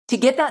To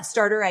get that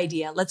starter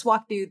idea, let's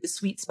walk through the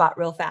sweet spot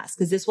real fast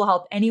because this will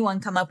help anyone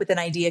come up with an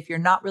idea if you're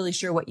not really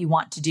sure what you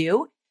want to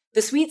do.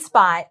 The sweet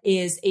spot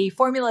is a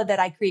formula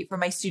that I create for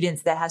my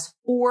students that has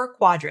 4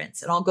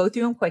 quadrants, and I'll go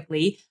through them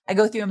quickly. I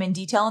go through them in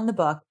detail in the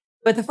book.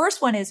 But the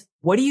first one is,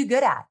 what are you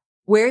good at?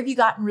 Where have you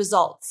gotten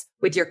results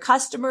with your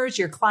customers,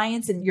 your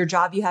clients, and your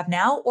job you have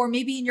now? Or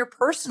maybe in your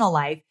personal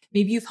life,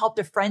 maybe you've helped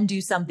a friend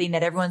do something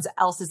that everyone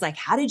else is like,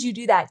 how did you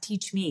do that?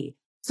 Teach me.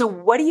 So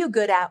what are you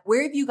good at?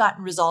 Where have you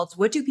gotten results?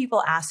 What do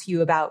people ask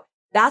you about?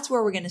 That's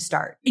where we're going to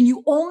start. And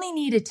you only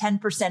need a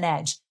 10%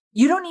 edge.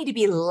 You don't need to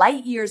be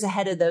light years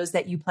ahead of those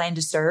that you plan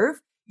to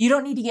serve. You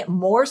don't need to get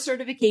more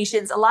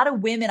certifications. A lot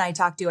of women I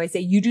talk to, I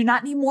say, you do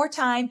not need more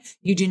time.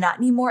 You do not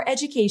need more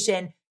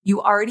education.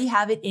 You already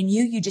have it in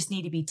you. You just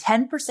need to be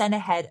 10%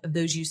 ahead of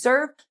those you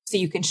serve so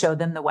you can show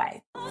them the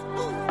way.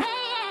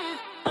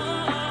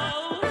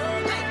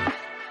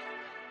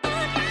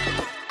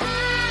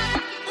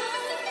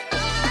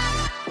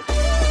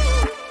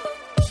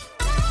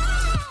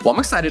 Well, I'm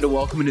excited to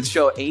welcome into the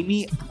show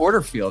Amy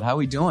Porterfield. How are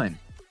we doing?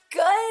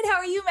 Good. How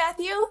are you,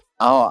 Matthew?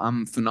 Oh,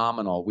 I'm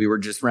phenomenal. We were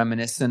just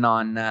reminiscing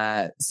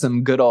on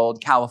some good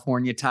old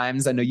California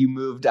times. I know you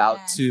moved out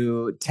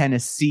to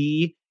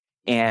Tennessee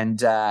and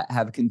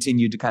have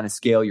continued to kind of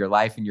scale your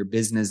life and your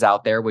business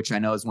out there, which I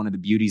know is one of the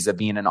beauties of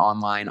being an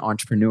online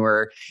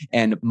entrepreneur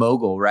and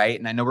mogul, right?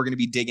 And I know we're going to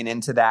be digging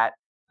into that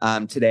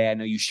today. I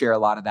know you share a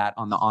lot of that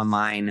on the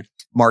Online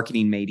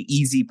Marketing Made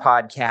Easy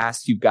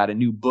podcast. You've got a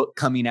new book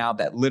coming out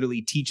that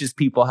literally teaches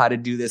people how to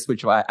do this,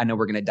 which I know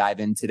we're going to dive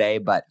in today.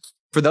 But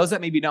for those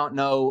that maybe don't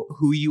know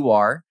who you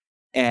are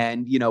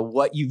and,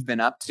 what you've been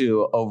up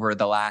to over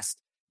the last,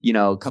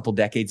 couple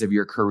decades of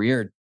your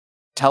career,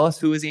 tell us,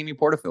 who is Amy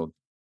Porterfield?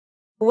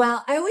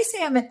 Well, I always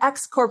say I'm an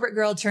ex-corporate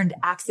girl turned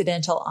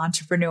accidental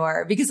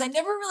entrepreneur because I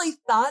never really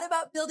thought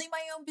about building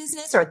my own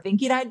business or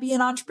thinking I'd be an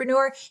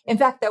entrepreneur. In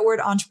fact, that word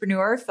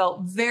entrepreneur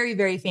felt very,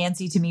 very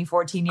fancy to me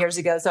 14 years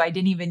ago, so I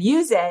didn't even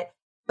use it.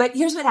 But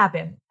here's what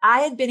happened. I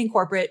had been in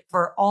corporate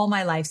for all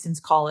my life since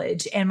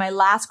college, and my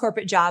last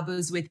corporate job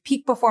was with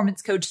peak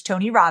performance coach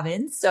Tony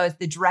Robbins. So as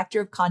the director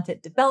of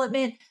content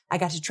development, I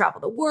got to travel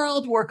the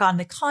world, work on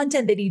the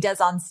content that he does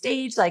on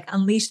stage, like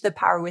Unleash the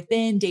Power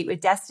Within, Date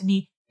with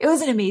Destiny. It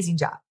was an amazing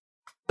job,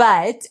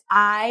 but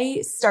I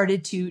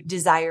started to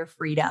desire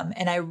freedom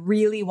and I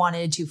really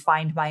wanted to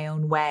find my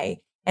own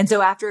way. And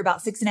so after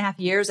about 6.5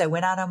 years, I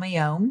went out on my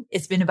own.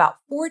 It's been about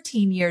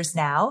 14 years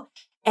now.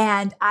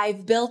 And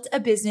I've built a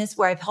business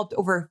where I've helped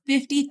over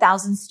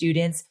 50,000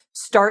 students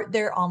start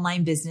their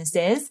online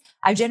businesses.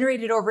 I've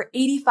generated over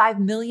 $85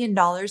 million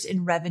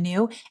in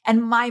revenue.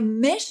 And my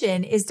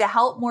mission is to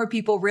help more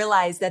people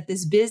realize that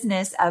this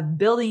business of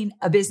building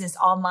a business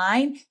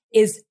online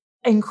is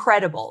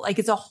incredible. Like,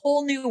 it's a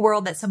whole new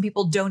world that some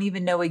people don't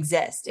even know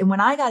exists. And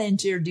when I got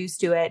introduced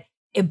to it,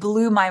 it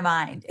blew my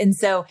mind. And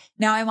so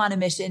now I'm on a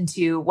mission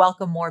to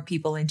welcome more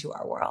people into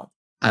our world.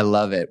 I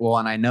love it. Well,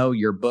 and I know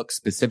your book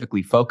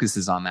specifically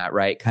focuses on that,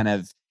 right? Kind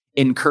of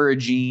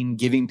encouraging,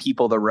 giving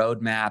people the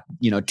roadmap,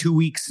 2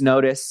 weeks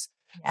notice,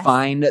 yes.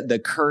 Find the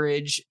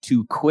courage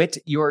to quit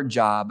your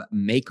job,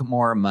 make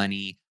more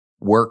money,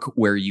 work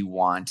where you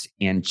want,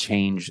 and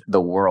change the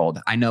world.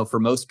 I know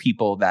for most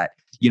people that,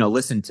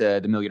 listen to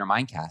the Millionaire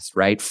Mindcast,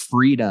 right?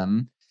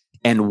 Freedom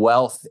and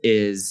wealth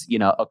is,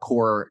 a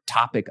core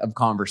topic of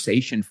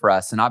conversation for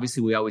us. And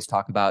obviously we always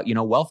talk about,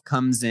 wealth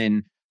comes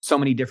in so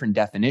many different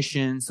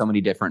definitions, so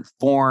many different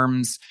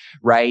forms,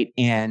 right?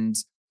 And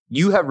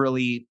you have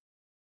really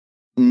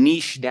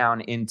niched down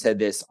into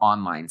this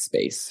online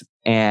space.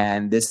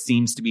 And this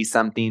seems to be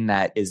something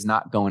that is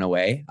not going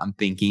away, I'm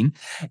thinking.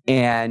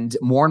 And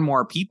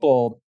more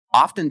people,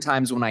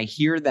 oftentimes when I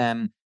hear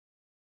them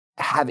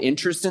have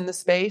interest in the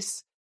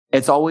space,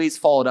 it's always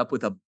followed up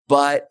with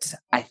but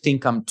I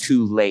think I'm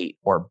too late,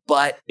 or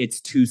but it's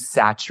too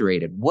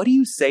saturated. What do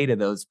you say to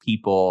those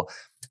people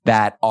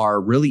that are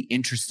really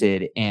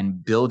interested in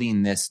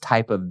building this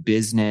type of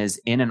business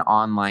in an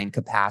online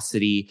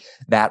capacity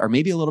that are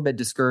maybe a little bit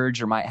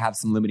discouraged or might have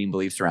some limiting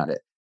beliefs around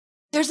it?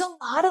 There's a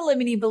lot of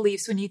limiting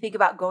beliefs when you think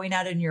about going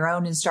out on your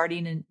own and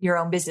starting in your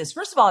own business.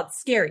 First of all, it's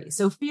scary.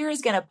 So fear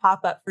is going to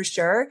pop up for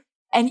sure.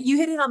 And you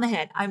hit it on the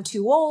head. I'm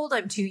too old.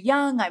 I'm too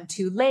young. I'm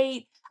too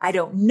late. I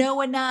don't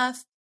know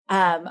enough.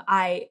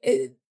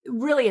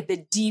 Really at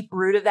the deep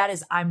root of that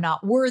is I'm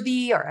not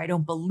worthy, or I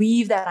don't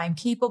believe that I'm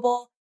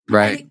capable.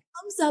 Right. And it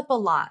comes up a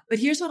lot. But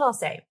here's what I'll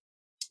say.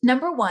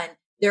 Number one,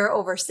 there are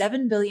over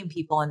 7 billion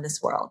people in this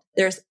world.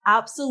 There's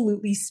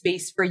absolutely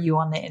space for you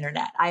on the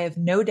internet. I have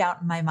no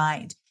doubt in my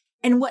mind.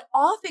 And what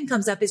often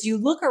comes up is you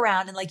look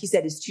around and, like you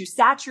said, it's too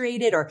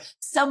saturated, or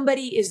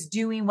somebody is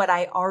doing what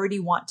I already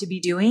want to be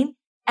doing.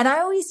 And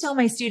I always tell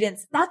my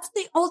students, that's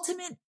the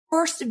ultimate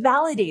first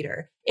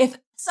validator. If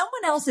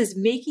someone else is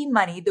making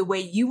money the way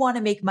you want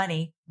to make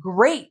money,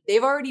 great.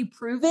 They've already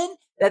proven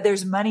that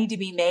there's money to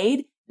be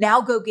made.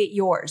 Now go get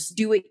yours.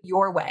 Do it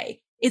your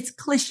way. It's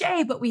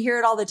cliche, but we hear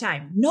it all the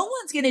time. No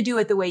one's going to do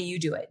it the way you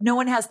do it. No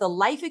one has the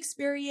life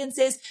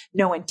experiences.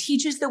 No one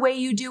teaches the way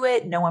you do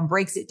it. No one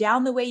breaks it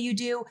down the way you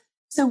do.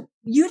 So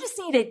you just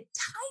need a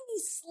tiny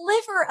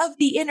sliver of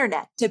the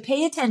internet to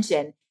pay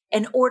attention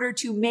in order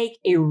to make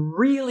a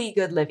really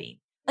good living.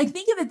 Like,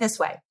 think of it this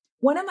way.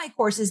 One of my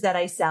courses that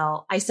I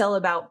sell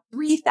about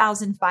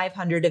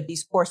 3,500 of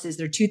these courses.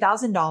 They're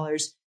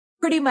 $2,000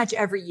 pretty much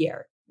every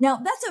year. Now,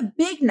 that's a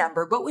big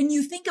number, but when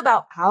you think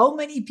about how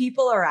many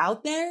people are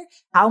out there,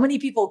 how many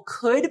people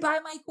could buy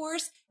my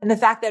course, and the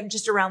fact that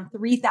just around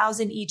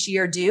 3,000 each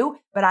year do,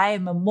 but I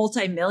am a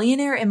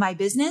multimillionaire in my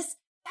business,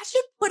 that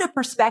should put a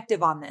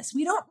perspective on this.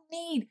 We don't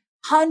need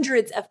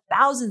hundreds of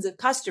thousands of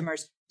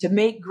customers to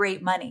make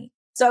great money.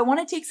 So I want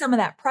to take some of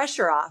that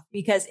pressure off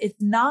because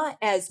it's not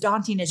as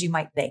daunting as you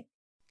might think.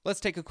 Let's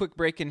take a quick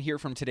break and hear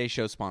from today's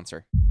show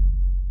sponsor.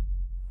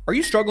 Are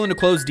you struggling to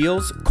close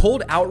deals?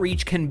 Cold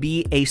outreach can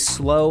be a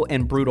slow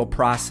and brutal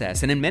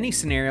process, and in many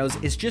scenarios,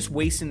 it's just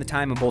wasting the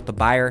time of both the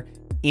buyer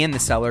and the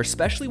seller,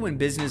 especially when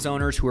business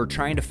owners who are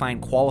trying to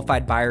find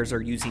qualified buyers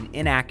are using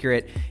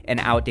inaccurate and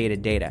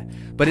outdated data.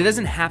 But it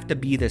doesn't have to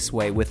be this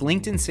way. With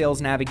LinkedIn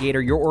Sales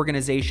Navigator, your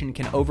organization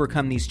can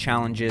overcome these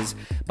challenges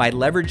by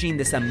leveraging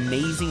this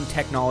amazing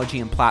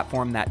technology and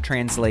platform that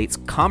translates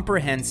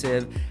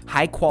comprehensive,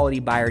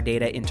 high-quality buyer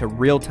data into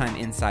real-time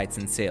insights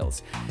in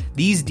sales.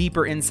 These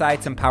deeper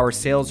insights empower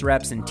sales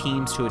reps and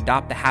teams to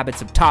adopt the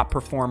habits of top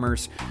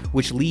performers,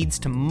 which leads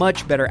to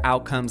much better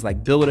outcomes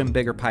like building a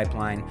bigger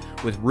pipeline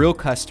with real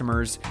customers,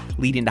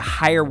 leading to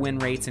higher win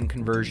rates and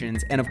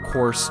conversions, and of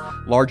course,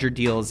 larger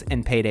deals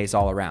and paydays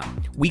all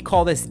around. We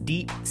call this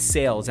deep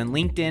sales, and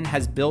LinkedIn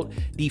has built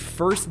the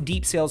first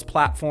deep sales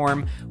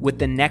platform with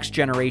the next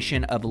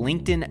generation of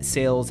LinkedIn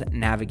Sales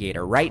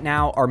Navigator. Right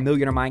now, our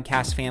Millionaire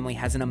Mindcast family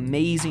has an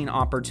amazing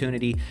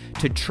opportunity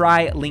to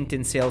try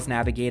LinkedIn Sales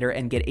Navigator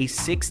and get a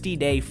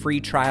 60-day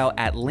free trial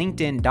at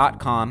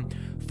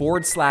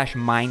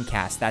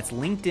linkedin.com/Mindcast. That's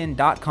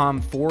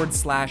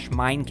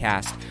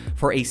linkedin.com/Mindcast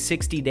for a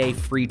 60-day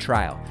free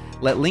trial.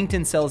 Let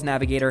LinkedIn Sales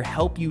Navigator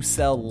help you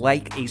sell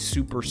like a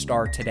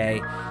superstar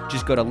today.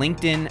 Just go to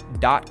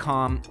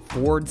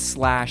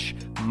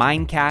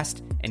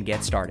linkedin.com/Mindcast and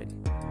get started.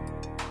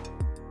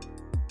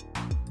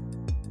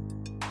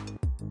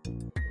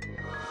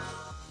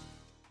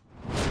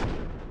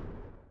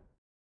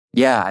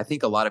 Yeah, I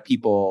think a lot of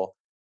people,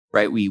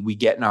 right, we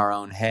get in our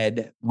own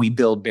head. We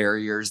build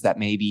barriers that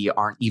maybe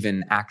aren't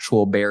even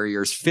actual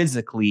barriers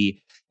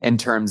physically in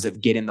terms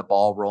of getting the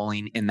ball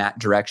rolling in that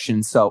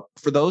direction. So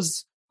for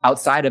those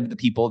outside of the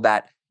people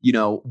that,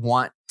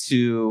 want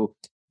to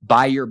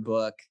buy your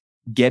book,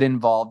 get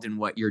involved in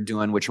what you're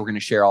doing, which we're going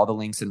to share all the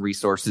links and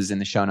resources in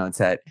the show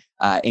notes at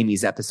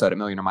Amy's episode at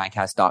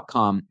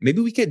millionairemindcast.com.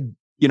 Maybe we could,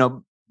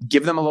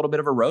 give them a little bit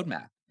of a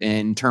roadmap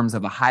in terms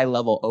of a high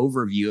level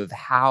overview of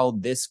how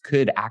this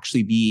could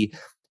actually be,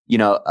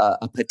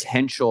 a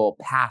potential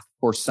path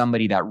for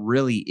somebody that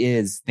really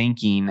is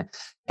thinking,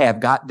 hey,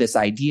 I've got this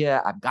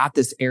idea, I've got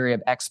this area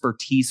of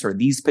expertise or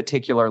these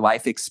particular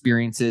life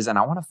experiences, and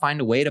I want to find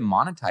a way to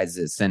monetize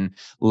this and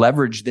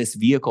leverage this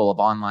vehicle of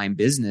online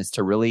business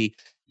to really,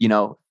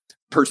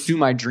 pursue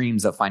my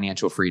dreams of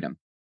financial freedom.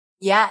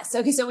 Yes.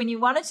 Okay. So when you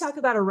want to talk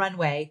about a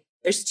runway,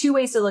 there's two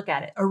ways to look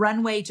at it. A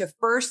runway to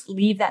first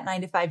leave that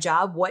 9-to-5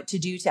 job, what to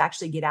do to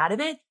actually get out of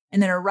it,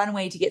 and then a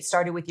runway to get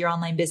started with your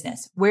online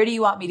business. Where do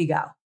you want me to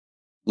go?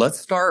 Let's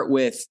start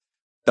with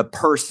the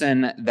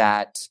person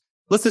that,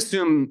 let's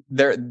assume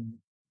they're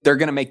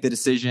going to make the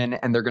decision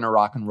and they're going to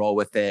rock and roll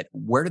with it.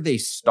 Where do they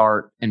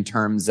start in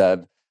terms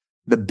of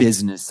the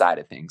business side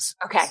of things?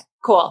 Okay,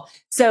 cool.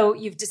 So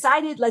you've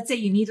decided, let's say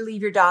you need to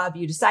leave your job.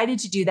 You decided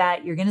to do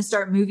that. You're going to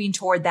start moving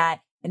toward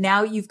that. And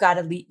now you've got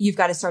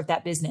to start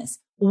that business.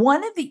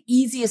 One of the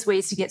easiest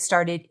ways to get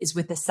started is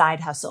with a side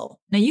hustle.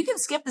 Now you can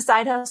skip the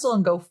side hustle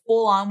and go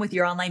full on with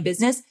your online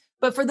business.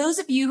 But for those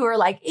of you who are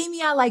like,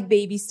 Amy, I like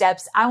baby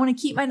steps. I want to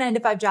keep my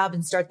 9-to-5 job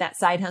and start that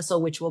side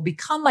hustle, which will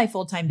become my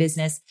full-time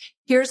business.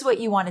 Here's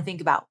what you want to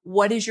think about.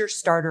 What is your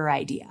starter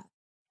idea?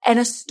 And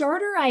a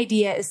starter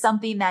idea is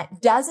something that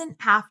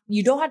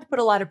you don't have to put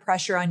a lot of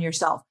pressure on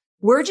yourself.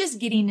 We're just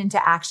getting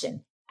into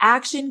action.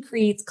 Action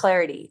creates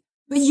clarity.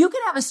 But you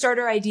can have a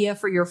starter idea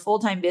for your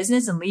full-time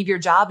business and leave your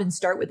job and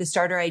start with a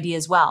starter idea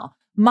as well.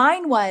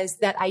 Mine was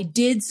that I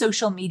did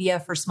social media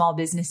for small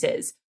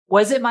businesses.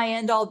 Was it my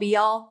end all be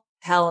all?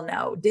 Hell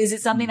no. Is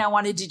it something I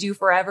wanted to do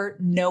forever?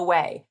 No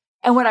way.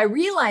 And what I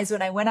realized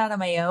when I went out on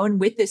my own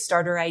with this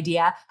starter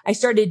idea, I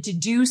started to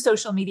do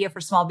social media for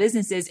small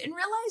businesses and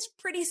realized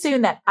pretty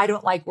soon that I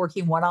don't like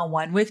working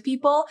one-on-one with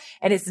people.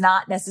 And it's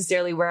not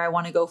necessarily where I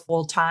want to go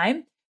full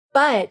time,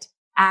 but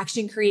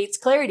action creates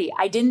clarity.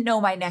 I didn't know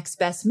my next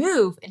best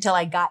move until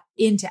I got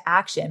into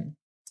action.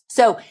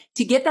 So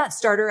to get that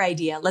starter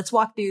idea, let's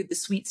walk through the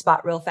sweet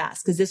spot real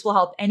fast, because this will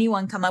help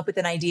anyone come up with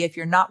an idea if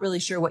you're not really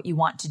sure what you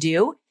want to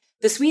do.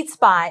 The sweet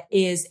spot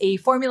is a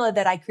formula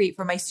that I create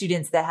for my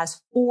students that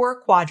has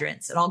 4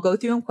 quadrants, and I'll go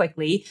through them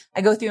quickly.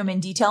 I go through them in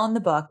detail in the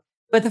book.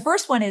 But the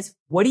first one is,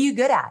 what are you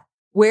good at?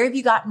 Where have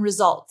you gotten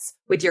results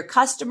with your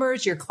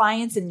customers, your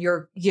clients, and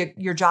your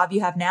job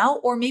you have now?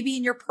 Or maybe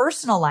in your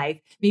personal life,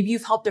 maybe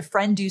you've helped a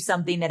friend do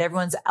something that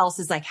everyone else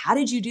is like, how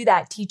did you do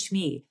that? Teach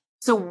me.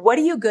 So what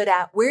are you good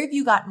at? Where have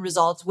you gotten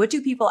results? What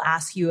do people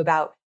ask you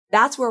about?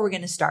 That's where we're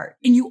going to start.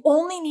 And you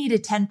only need a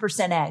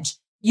 10% edge.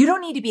 You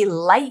don't need to be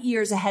light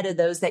years ahead of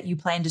those that you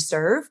plan to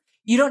serve.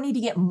 You don't need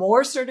to get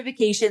more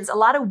certifications. A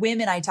lot of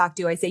women I talk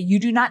to, I say, you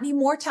do not need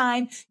more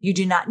time. You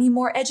do not need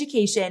more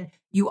education.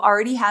 You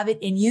already have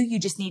it in you. You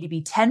just need to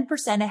be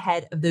 10%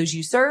 ahead of those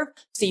you serve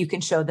so you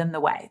can show them the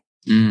way.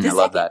 I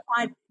love that.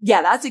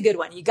 Yeah, that's a good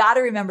one. You got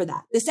to remember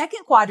that. The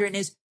second quadrant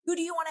is, who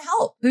do you want to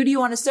help? Who do you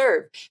want to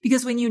serve?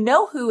 Because when you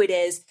know who it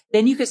is,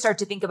 then you can start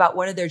to think about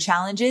what are their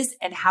challenges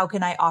and how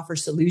can I offer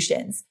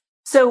solutions?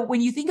 So when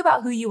you think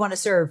about who you want to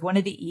serve, one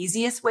of the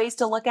easiest ways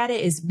to look at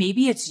it is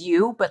maybe it's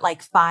you, but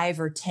like 5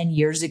 or 10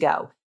 years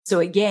ago. So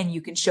again,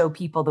 you can show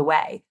people the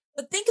way.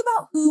 But think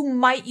about who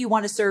might you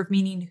want to serve,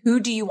 meaning who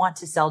do you want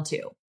to sell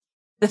to?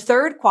 The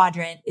third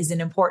quadrant is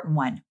an important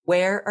one.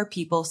 Where are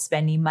people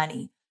spending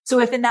money? So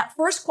if in that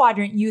first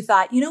quadrant, you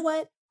thought, you know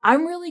what?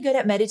 I'm really good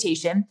at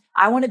meditation.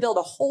 I want to build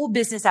a whole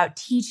business out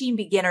teaching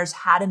beginners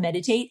how to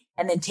meditate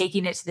and then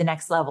taking it to the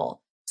next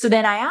level. So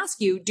then I ask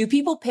you, do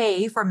people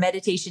pay for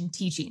meditation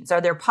teachings?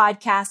 Are there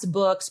podcasts,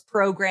 books,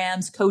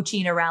 programs,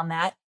 coaching around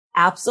that?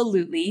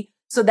 Absolutely.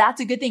 So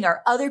that's a good thing.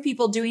 Are other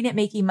people doing it,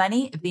 making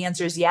money? If the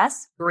answer is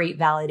yes, great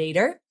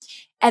validator.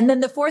 And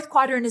then the fourth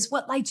quadrant is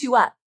what lights you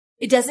up.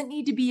 It doesn't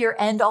need to be your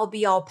end all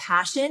be all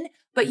passion,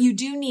 but you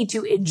do need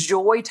to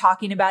enjoy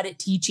talking about it,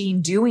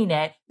 teaching, doing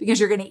it, because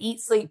you're going to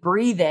eat, sleep,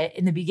 breathe it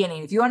in the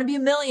beginning. If you want to be a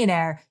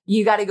millionaire,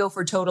 you got to go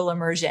for total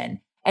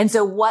immersion. And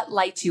so what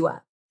lights you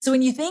up? So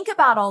when you think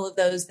about all of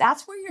those,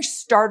 that's where your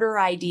starter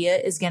idea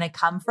is going to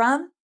come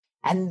from.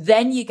 And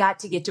then you got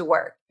to get to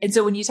work. And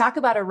so when you talk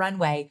about a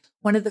runway,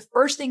 one of the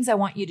first things I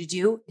want you to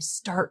do is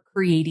start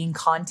creating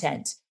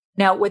content.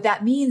 Now, what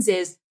that means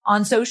is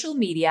on social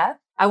media,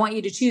 I want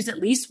you to choose at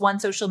least one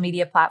social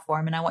media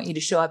platform, and I want you to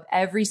show up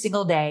every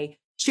single day,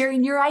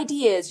 sharing your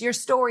ideas, your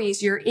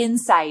stories, your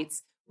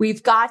insights.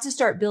 We've got to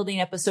start building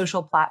up a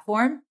social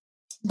platform,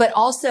 but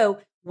also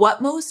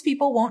what most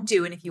people won't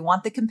do. And if you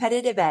want the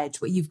competitive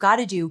edge, what you've got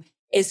to do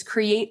is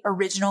create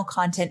original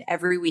content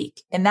every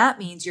week. And that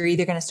means you're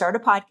either going to start a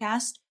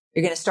podcast,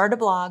 you're going to start a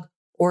blog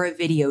or a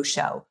video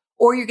show,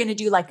 or you're going to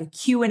do like a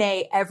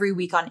Q&A every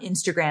week on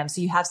Instagram.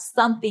 So you have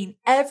something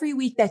every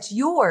week that's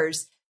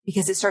yours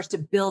because it starts to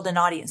build an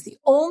audience. The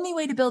only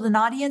way to build an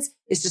audience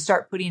is to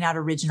start putting out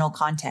original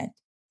content.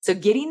 So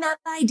getting that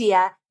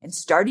idea and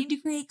starting to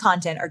create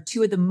content are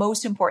two of the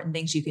most important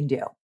things you can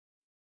do.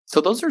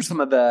 So those are some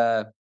of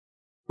the,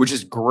 which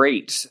is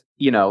great,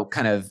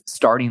 kind of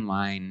starting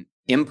line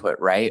input,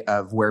 right?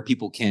 Of where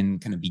people can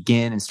kind of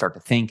begin and start to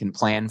think and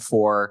plan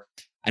for.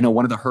 I know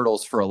one of the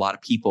hurdles for a lot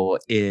of people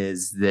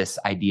is this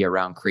idea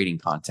around creating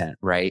content,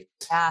 right?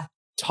 Yeah.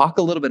 Talk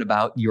a little bit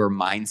about your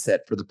mindset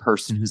for the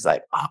person who's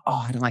like, oh,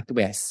 I don't like the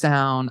way I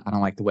sound. I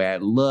don't like the way I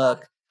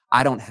look.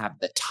 I don't have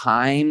the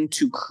time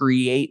to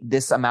create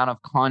this amount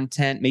of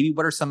content. Maybe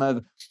what are some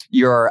of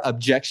your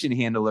objection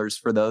handlers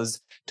for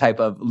those type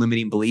of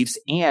limiting beliefs,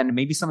 and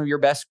maybe some of your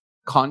best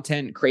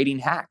content creating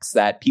hacks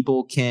that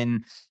people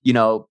can,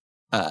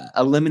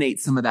 eliminate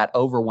some of that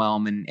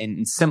overwhelm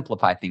and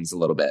simplify things a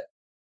little bit?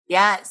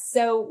 Yeah.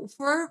 So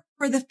for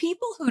the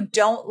people who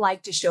don't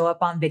like to show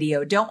up on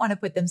video, don't want to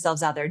put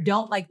themselves out there,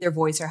 don't like their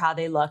voice or how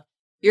they look,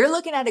 you're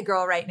looking at a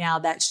girl right now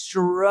that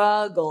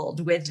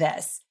struggled with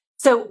this.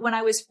 So when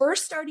I was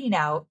first starting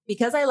out,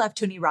 because I left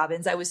Tony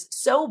Robbins, I was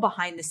so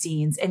behind the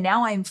scenes, and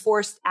now I'm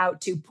forced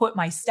out to put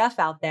my stuff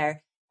out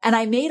there. And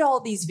I made all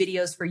these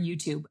videos for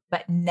YouTube,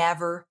 but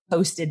never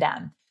posted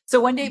them.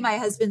 So one day my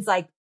husband's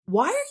like,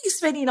 why are you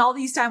spending all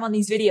these time on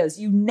these videos?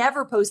 You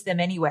never post them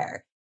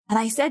anywhere. And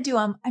I said to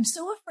him, I'm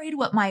so afraid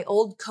what my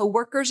old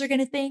coworkers are going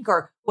to think,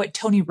 or what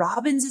Tony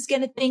Robbins is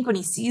going to think when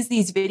he sees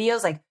these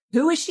videos. Like,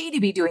 who is she to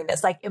be doing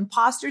this? Like,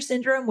 imposter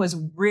syndrome was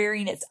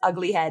rearing its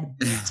ugly head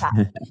big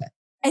time.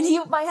 And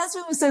my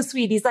husband was so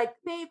sweet. He's like,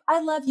 babe,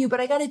 I love you,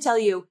 but I got to tell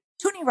you,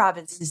 Tony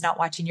Robbins is not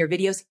watching your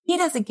videos. He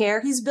doesn't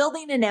care. He's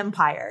building an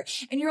empire.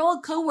 And your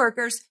old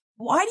coworkers,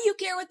 why do you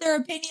care what their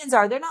opinions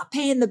are? They're not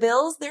paying the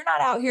bills. They're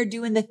not out here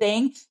doing the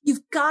thing.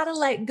 You've got to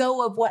let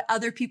go of what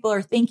other people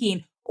are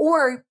thinking,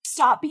 or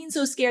stop being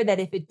so scared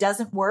that if it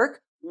doesn't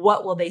work,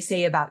 what will they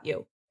say about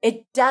you?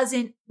 It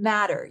doesn't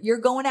matter. You're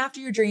going after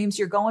your dreams.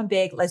 You're going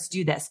big. Let's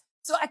do this.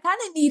 So I kind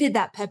of needed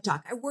that pep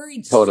talk. I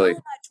worried so much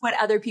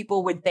what other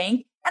people would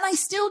think. And I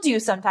still do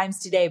sometimes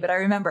today, but I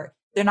remember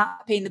they're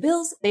not paying the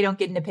bills. They don't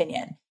get an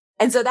opinion.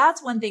 And so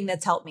that's one thing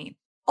that's helped me.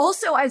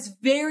 Also, I was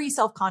very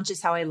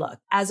self-conscious how I look.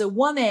 As a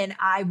woman,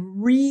 I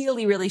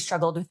really, really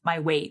struggled with my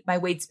weight. My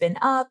weight's been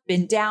up,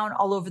 been down,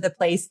 all over the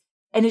place.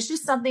 And it's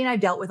just something I've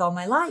dealt with all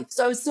my life.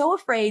 So I was so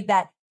afraid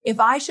that if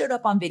I showed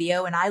up on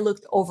video and I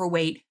looked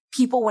overweight,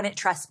 people wouldn't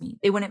trust me.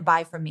 They wouldn't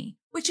buy from me,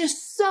 which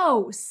is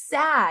so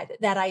sad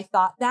that I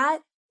thought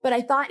that. But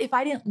I thought if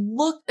I didn't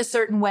look a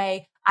certain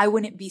way, I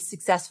wouldn't be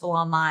successful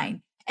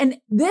online. And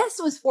this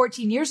was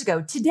 14 years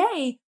ago.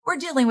 Today, we're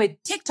dealing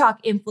with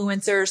TikTok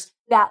influencers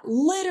that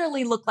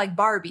literally look like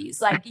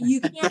Barbies. Like, you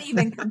can't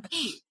even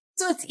compete.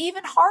 So it's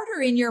even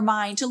harder in your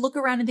mind to look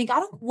around and think, I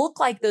don't look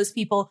like those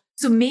people,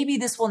 so maybe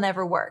this will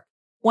never work.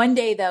 One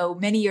day though,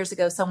 many years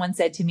ago, someone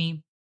said to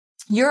me,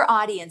 your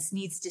audience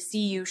needs to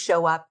see you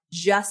show up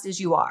just as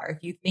you are.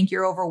 If you think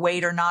you're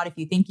overweight or not, if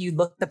you think you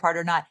look the part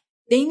or not,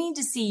 they need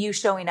to see you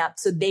showing up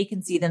so they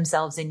can see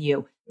themselves in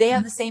you. They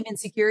have the same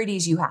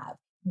insecurities you have.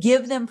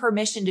 Give them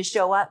permission to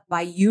show up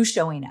by you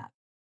showing up.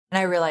 And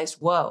I realized,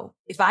 whoa,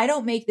 if I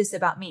don't make this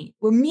about me,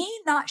 well, me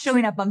not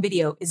showing up on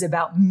video is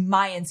about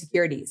my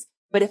insecurities.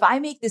 But if I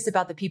make this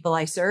about the people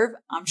I serve,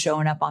 I'm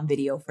showing up on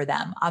video for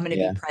them. I'm going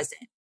to be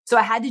present. So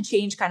I had to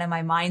change kind of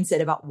my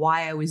mindset about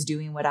why I was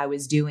doing what I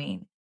was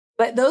doing.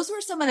 But those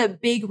were some of the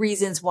big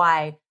reasons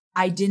why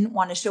I didn't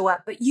want to show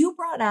up. But you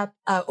brought up,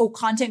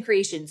 content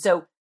creation.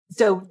 So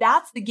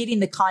that's the getting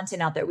the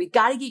content out there. We've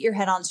got to get your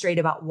head on straight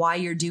about why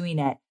you're doing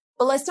it.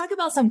 But let's talk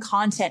about some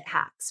content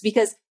hacks,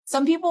 because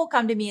some people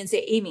come to me and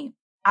say, Amy,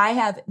 I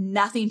have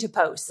nothing to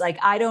post. Like,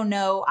 I don't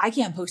know. I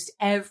can't post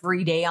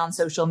every day on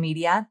social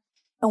media.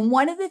 And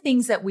one of the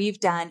things that we've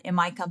done in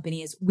my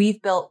company is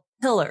we've built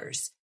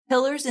pillars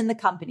in the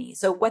company.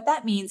 So what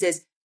that means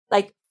is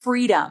like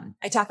freedom.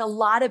 I talk a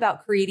lot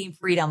about creating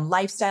freedom,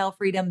 lifestyle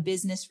freedom,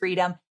 business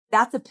freedom.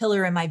 That's a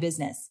pillar in my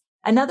business.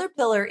 Another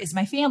pillar is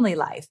my family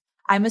life.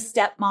 I'm a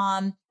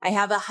stepmom. I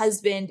have a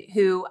husband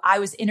who I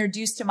was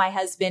introduced to my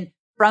husband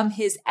from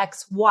his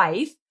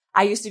ex-wife.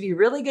 I used to be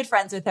really good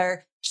friends with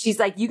her. She's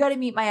like, you got to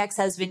meet my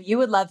ex-husband. You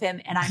would love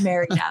him. And I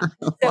married him.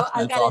 So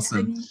I've got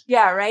awesome.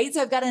 right.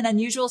 So I've got an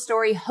unusual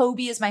story.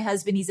 Hobie is my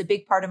husband. He's a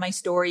big part of my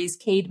stories.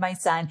 Cade, my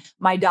son,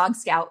 my dog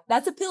Scout.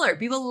 That's a pillar.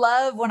 People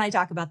love when I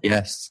talk about that.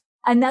 Yes.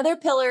 Another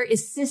pillar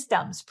is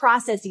systems,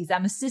 processes.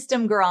 I'm a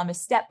system girl. I'm a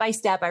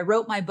step-by-step. I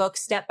wrote my book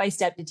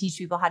step-by-step to teach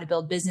people how to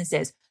build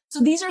businesses.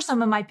 So these are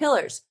some of my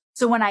pillars.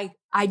 So when I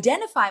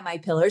identify my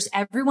pillars,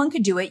 everyone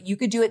could do it. You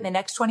could do it in the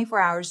next 24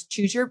 hours.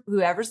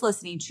 Whoever's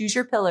listening, choose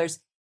your pillars.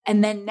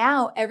 And then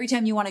now every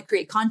time you want to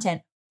create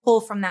content,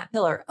 pull from that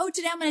pillar. Oh,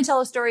 today I'm going to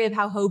tell a story of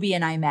how Hobie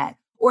and I met.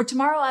 Or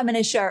tomorrow I'm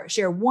going to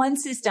share one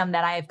system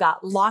that I have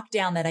got locked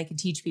down that I can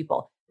teach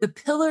people. The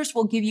pillars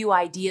will give you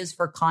ideas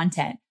for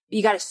content. But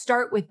you got to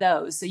start with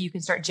those so you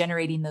can start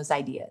generating those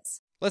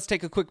ideas. Let's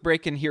take a quick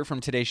break and hear from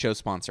today's show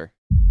sponsor.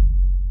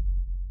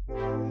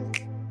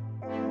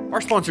 Our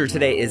sponsor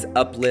today is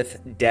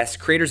Uplift Desk,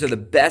 creators of the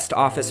best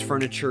office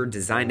furniture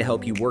designed to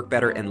help you work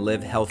better and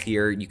live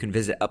healthier. You can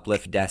visit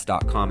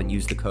upliftdesk.com and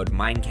use the code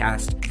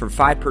MINDCAST for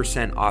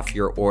 5% off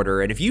your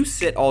order. And if you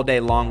sit all day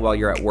long while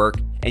you're at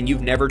work and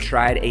you've never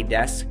tried a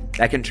desk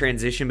that can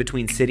transition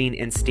between sitting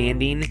and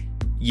standing,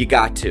 you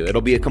got to. It'll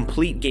be a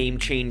complete game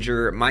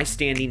changer. My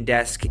standing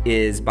desk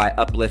is by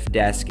Uplift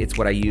Desk. It's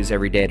what I use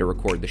every day to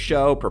record the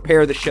show,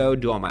 prepare the show,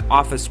 do all my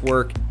office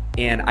work.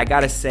 And I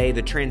gotta say,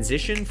 the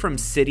transition from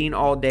sitting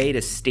all day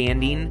to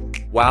standing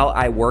while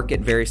I work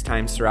at various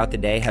times throughout the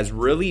day has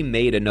really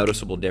made a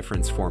noticeable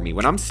difference for me.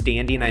 When I'm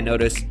standing, I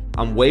notice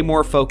I'm way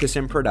more focused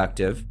and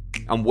productive.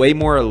 I'm way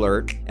more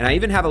alert. And I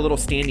even have a little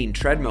standing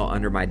treadmill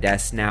under my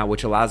desk now,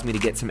 which allows me to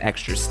get some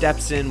extra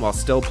steps in while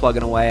still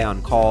plugging away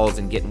on calls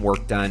and getting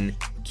work done.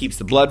 Keeps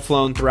the blood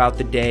flowing throughout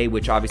the day,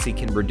 which obviously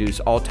can reduce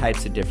all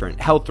types of different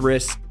health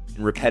risks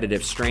and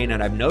repetitive strain.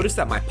 And I've noticed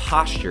that my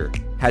posture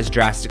has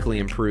drastically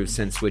improved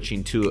since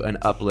switching to an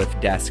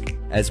Uplift desk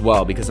as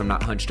well, because I'm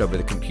not hunched over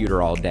the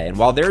computer all day. And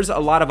while there's a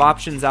lot of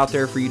options out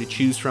there for you to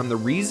choose from, the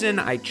reason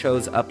I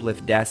chose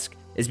Uplift Desk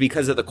is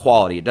because of the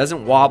quality. It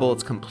doesn't wobble.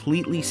 It's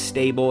completely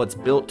stable. It's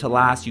built to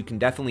last. You can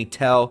definitely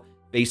tell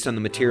based on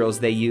the materials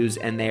they use,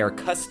 and they are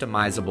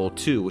customizable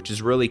too, which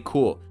is really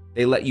cool.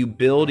 They let you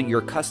build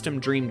your custom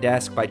dream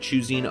desk by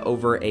choosing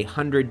over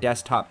 100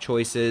 desktop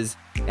choices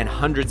and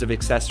hundreds of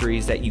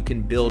accessories that you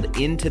can build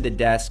into the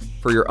desk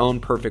for your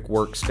own perfect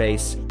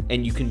workspace.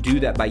 And you can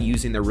do that by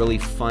using the really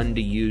fun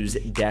to use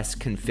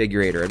desk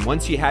configurator. And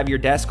once you have your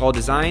desk all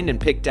designed and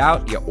picked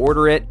out, you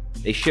order it.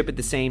 They ship it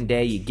the same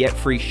day. You get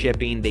free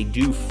shipping. They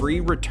do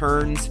free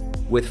returns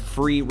with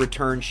free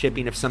return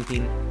shipping if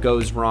something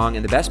goes wrong.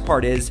 And the best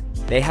part is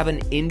they have an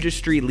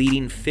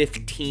industry-leading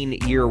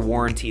 15-year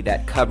warranty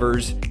that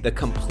covers the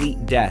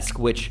complete desk,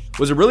 which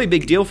was a really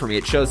big deal for me.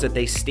 It shows that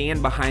they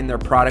stand behind their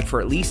product for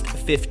at least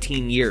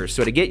 15 years.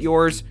 So to get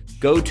yours,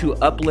 go to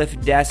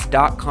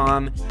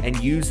upliftdesk.com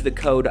and use the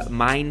code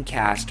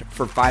MINDCAST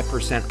for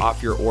 5%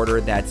 off your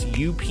order. That's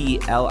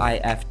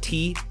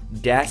UPLIFT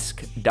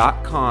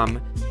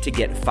desk.com to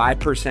get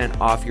 5%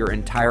 off your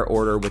entire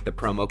order with the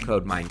promo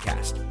code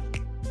MINDCAST.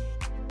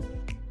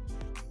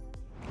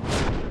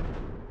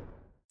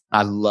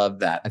 I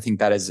love that. I think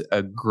that is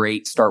a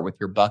great start with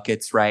your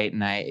buckets, right?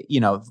 And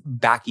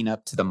backing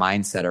up to the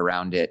mindset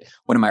around it,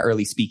 one of my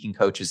early speaking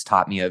coaches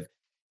taught me of,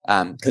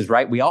 because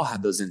we all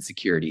have those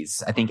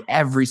insecurities. I think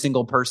every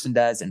single person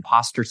does.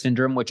 Imposter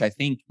syndrome, which I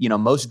think,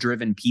 most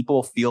driven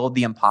people feel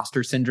the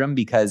imposter syndrome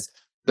because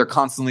they're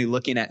constantly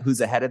looking at who's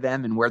ahead of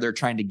them and where they're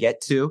trying to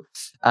get to,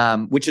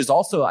 which is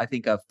also, I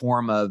think, a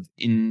form of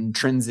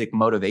intrinsic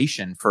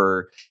motivation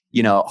for,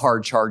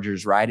 hard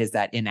chargers, right? Is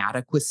that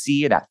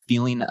inadequacy, that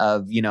feeling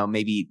of,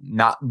 maybe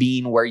not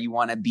being where you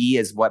want to be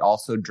is what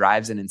also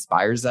drives and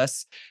inspires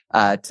us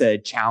to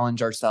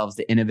challenge ourselves,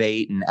 to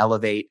innovate and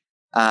elevate.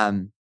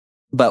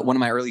 But one of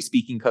my early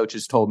speaking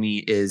coaches told me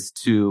is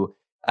to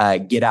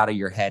get out of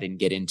your head and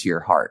get into your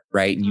heart,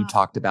 right? And you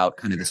talked about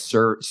kind of the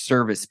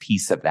service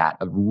piece of that,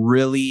 of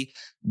really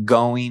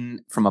going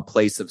from a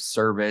place of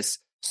service,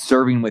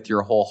 serving with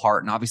your whole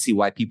heart. And obviously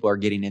why people are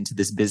getting into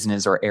this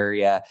business or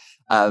area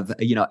of,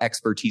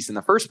 expertise in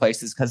the first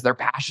place is because they're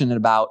passionate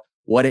about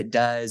what it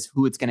does,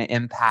 who it's going to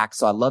impact.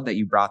 So I love that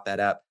you brought that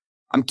up.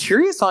 I'm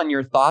curious on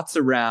your thoughts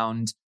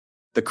around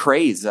the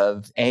craze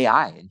of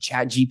AI and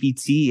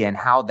ChatGPT and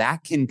how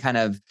that can kind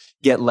of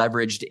get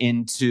leveraged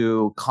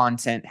into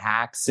content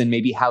hacks, and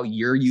maybe how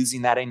you're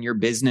using that in your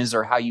business,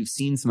 or how you've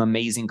seen some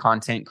amazing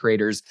content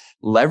creators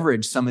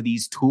leverage some of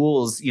these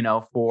tools,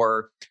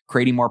 for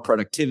creating more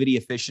productivity,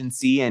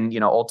 efficiency, and,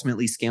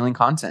 ultimately scaling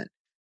content.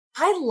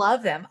 I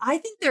love them. I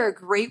think they're a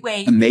great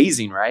way.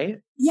 Amazing, right?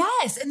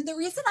 Yes. And the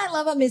reason I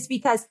love them is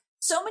because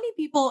so many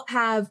people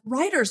have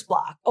writer's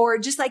block, or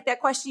just like that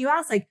question you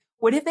asked, like,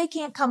 what if they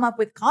can't come up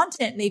with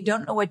content and they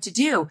don't know what to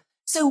do?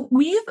 So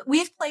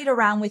we've played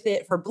around with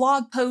it for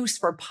blog posts,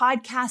 for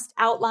podcast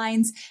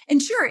outlines.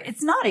 And sure,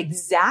 it's not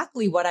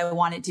exactly what I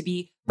want it to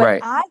be, but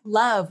right. I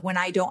love when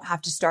I don't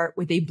have to start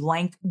with a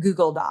blank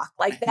Google Doc.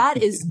 Like, that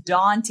is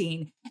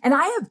daunting. And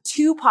I have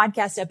 2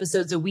 podcast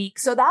episodes a week.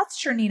 So that's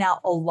churning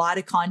out a lot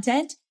of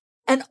content.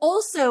 And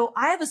also,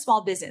 I have a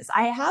small business.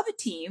 I have a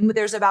team.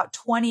 There's about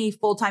 20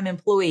 full-time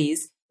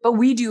employees, but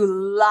we do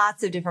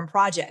lots of different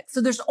projects.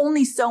 So there's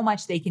only so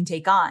much they can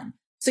take on.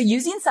 So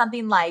using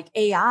something like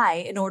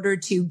AI in order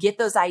to get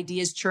those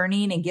ideas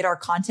churning and get our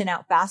content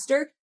out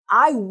faster,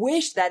 I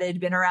wish that had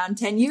been around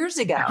 10 years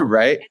ago.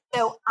 Right.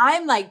 So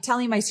I'm like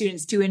telling my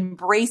students to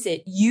embrace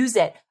it, use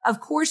it.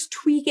 Of course,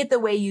 tweak it the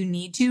way you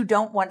need to.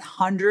 Don't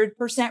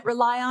 100%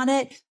 rely on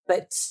it,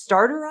 but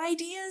starter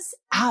ideas,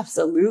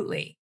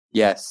 absolutely.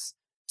 Yes.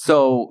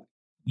 So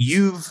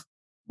you've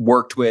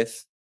worked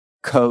with,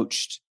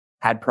 coached,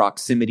 had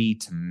proximity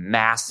to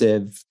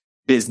massive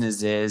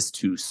businesses,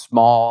 to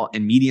small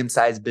and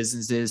medium-sized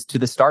businesses, to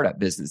the startup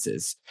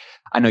businesses.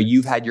 I know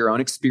you've had your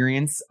own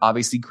experience,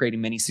 obviously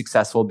creating many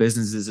successful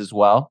businesses as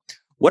well.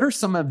 What are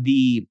some of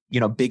the,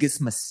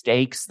 biggest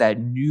mistakes that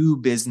new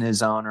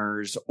business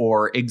owners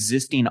or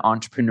existing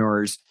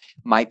entrepreneurs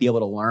might be able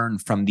to learn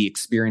from the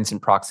experience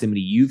and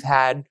proximity you've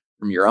had,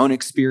 from your own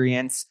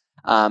experience?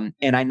 And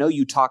I know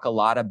you talk a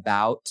lot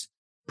about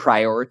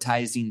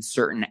prioritizing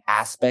certain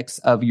aspects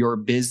of your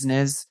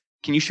business.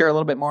 Can you share a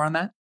little bit more on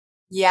that?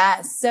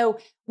 Yes. So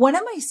one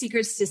of my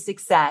secrets to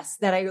success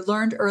that I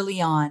learned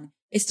early on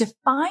is to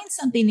find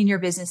something in your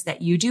business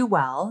that you do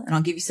well. And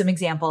I'll give you some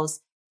examples,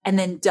 and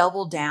then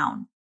double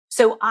down.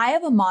 So I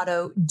have a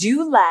motto: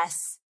 do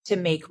less to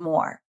make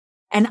more.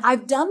 And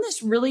I've done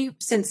this really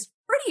since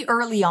pretty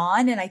early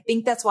on. And I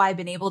think that's why I've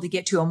been able to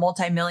get to a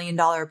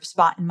multi-million-dollar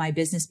spot in my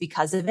business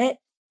because of it.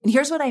 And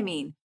here's what I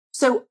mean.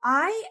 So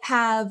I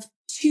have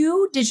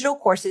 2 digital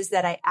courses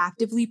that I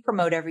actively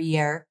promote every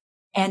year,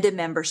 and a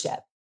membership.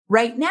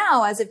 Right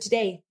now, as of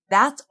today,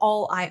 that's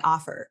all I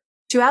offer.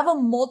 To have a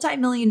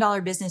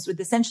multi-million-dollar business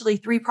with essentially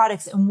 3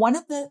 products, and one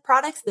of the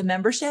products, the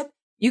membership,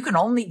 you can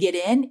only get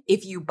in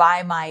if you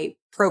buy my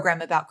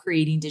program about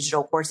creating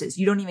digital courses.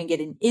 You don't even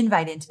get an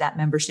invite into that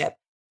membership.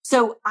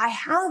 So I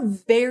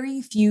have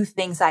very few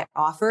things I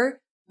offer,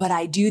 but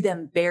I do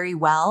them very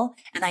well.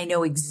 And I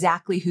know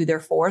exactly who they're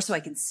for, so I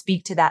can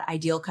speak to that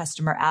ideal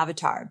customer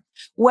avatar.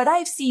 What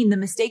I've seen, the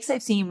mistakes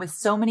I've seen with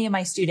so many of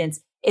my students,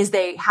 is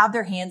they have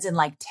their hands in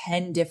like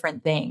 10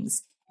 different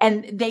things,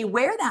 and they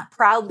wear that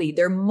proudly.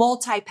 They're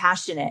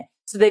multi-passionate.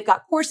 So they've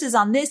got courses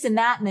on this and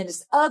that, and then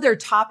this other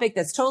topic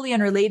that's totally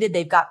unrelated.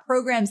 They've got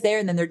programs there,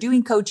 and then they're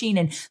doing coaching,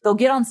 and they'll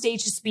get on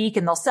stage to speak,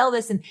 and they'll sell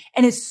this. And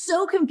it's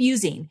so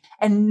confusing,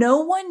 and no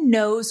one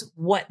knows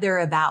what they're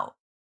about.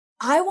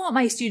 I want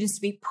my students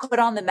to be put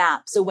on the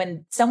map. So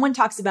when someone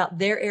talks about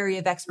their area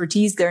of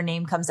expertise, their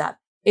name comes up.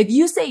 If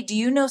you say, do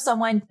you know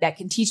someone that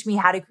can teach me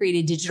how to create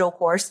a digital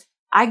course?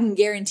 I can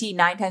guarantee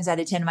 9 times out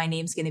of 10, my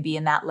name's going to be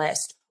in that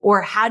list.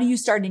 Or how do you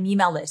start an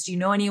email list? Do you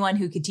know anyone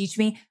who could teach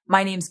me?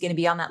 My name's going to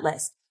be on that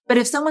list. But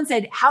if someone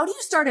said, how do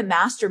you start a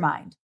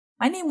mastermind?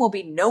 My name will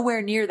be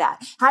nowhere near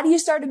that. How do you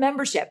start a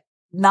membership?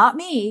 Not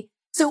me.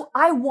 So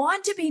I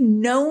want to be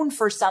known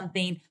for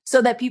something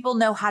so that people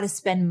know how to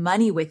spend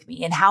money with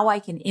me and how I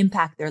can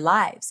impact their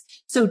lives.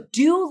 So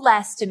do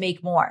less to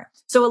make more.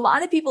 So a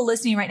lot of people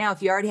listening right now,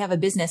 if you already have a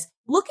business,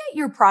 look at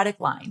your product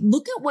line.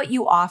 Look at what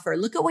you offer.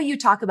 Look at what you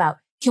talk about.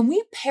 Can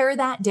we pare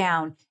that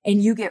down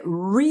and you get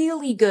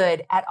really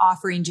good at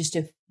offering just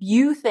a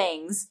few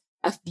things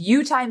a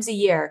few times a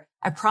year?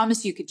 I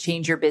promise you could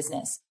change your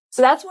business.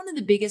 So that's one of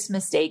the biggest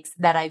mistakes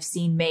that I've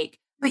seen make.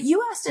 But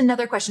you asked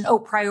another question. Oh,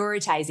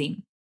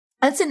 prioritizing.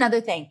 That's another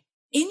thing.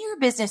 In your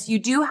business, you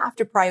do have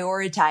to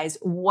prioritize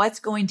what's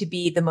going to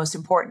be the most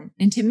important.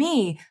 And to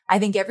me, I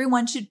think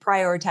everyone should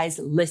prioritize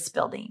list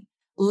building.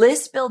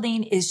 List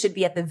building should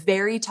be at the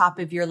very top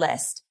of your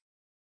list.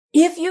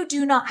 If you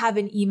do not have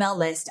an email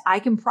list, I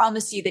can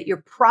promise you that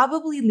you're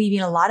probably leaving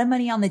a lot of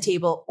money on the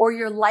table, or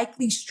you're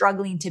likely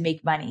struggling to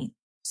make money.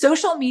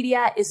 Social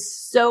media is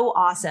so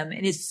awesome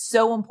and is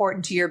so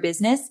important to your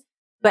business,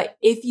 But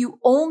if you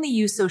only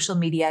use social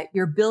media,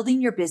 you're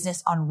building your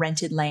business on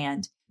rented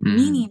land.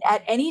 Meaning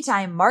at any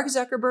time, Mark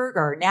Zuckerberg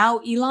or now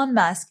Elon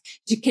Musk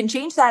can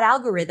change that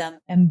algorithm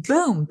and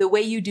boom, the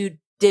way you did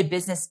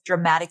business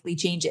dramatically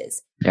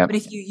changes. Yep. But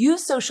if you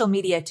use social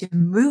media to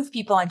move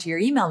people onto your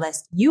email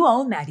list, you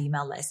own that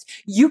email list.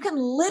 You can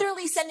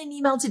literally send an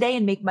email today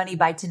and make money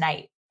by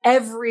tonight.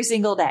 Every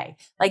single day.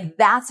 Like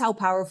that's how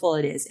powerful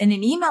it is. And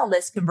an email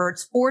list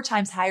converts 4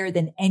 times higher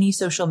than any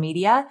social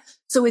media.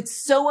 So it's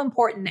so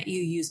important that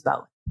you use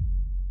both.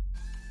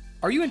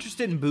 Are you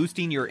interested in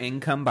boosting your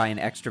income by an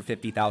extra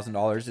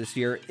 $50,000 this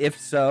year? If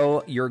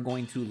so, you're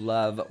going to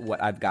love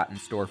what I've got in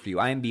store for you.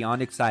 I am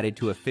beyond excited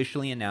to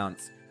officially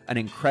announce an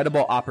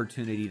incredible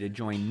opportunity to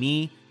join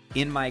me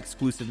in my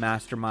exclusive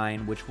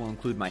mastermind, which will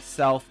include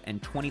myself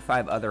and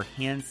 25 other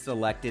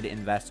hand-selected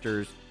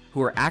investors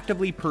who are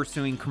actively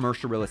pursuing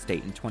commercial real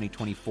estate in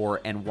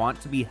 2024 and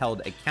want to be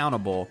held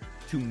accountable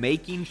to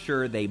making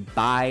sure they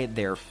buy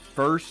their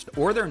first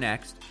or their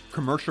next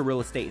commercial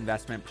real estate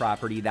investment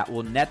property that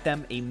will net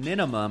them a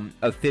minimum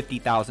of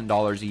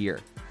 $50,000 a year.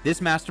 This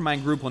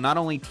mastermind group will not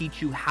only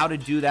teach you how to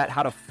do that,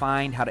 how to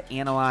find, how to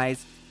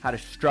analyze, how to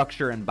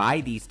structure and buy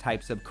these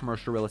types of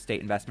commercial real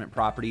estate investment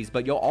properties,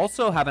 but you'll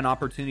also have an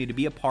opportunity to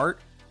be a part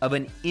of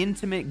an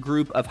intimate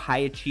group of high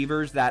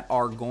achievers that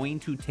are going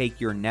to take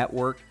your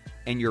network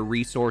and your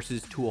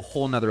resources to a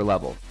whole nother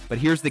level. But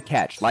here's the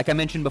catch. Like I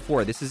mentioned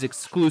before, this is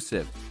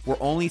exclusive. We're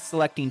only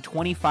selecting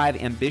 25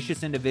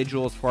 ambitious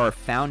individuals for our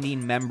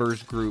founding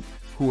members group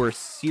who are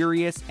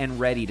serious and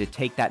ready to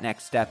take that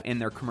next step in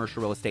their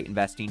commercial real estate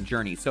investing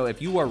journey. So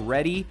if you are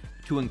ready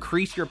to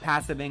increase your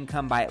passive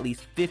income by at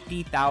least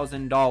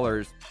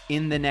 $50,000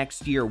 in the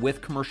next year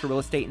with commercial real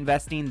estate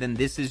investing, then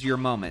this is your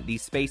moment.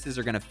 These spaces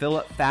are going to fill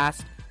up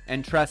fast.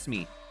 And trust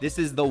me, this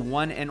is the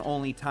one and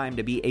only time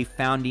to be a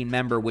founding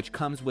member, which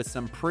comes with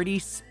some pretty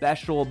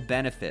special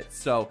benefits.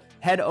 So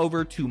head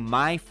over to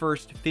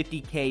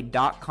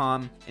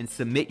myfirst50k.com and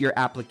submit your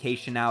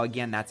application now.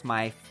 Again, that's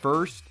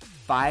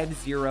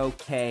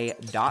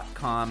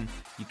myfirst50k.com.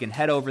 You can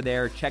head over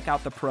there, check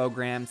out the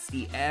program,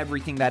 see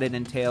everything that it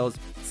entails,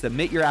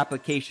 submit your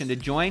application to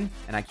join,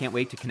 and I can't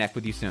wait to connect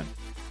with you soon.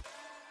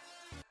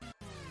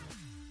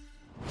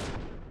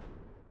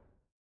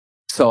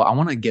 So I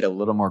want to get a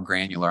little more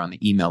granular on the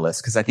email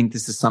list because I think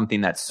this is something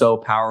that's so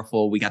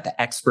powerful. We got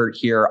the expert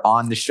here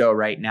on the show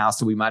right now,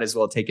 so we might as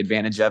well take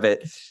advantage of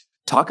it.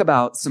 Talk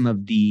about some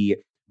of the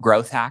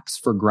growth hacks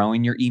for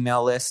growing your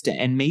email list.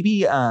 And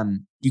maybe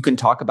you can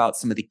talk about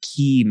some of the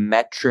key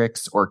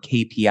metrics or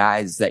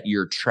KPIs that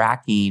you're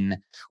tracking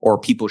or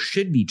people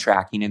should be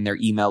tracking in their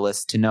email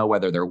list to know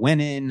whether they're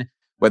winning,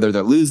 whether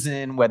they're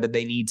losing, whether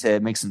they need to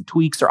make some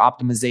tweaks or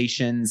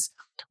optimizations.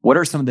 What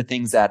are some of the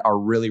things that are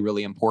really,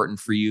 really important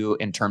for you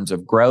in terms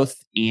of growth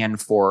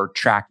and for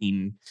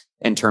tracking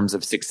in terms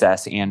of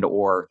success and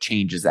or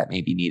changes that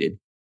may be needed?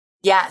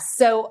 Yeah.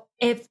 So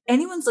if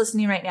anyone's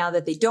listening right now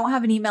that they don't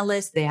have an email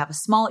list, they have a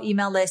small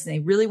email list and they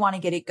really want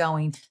to get it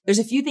going, there's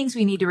a few things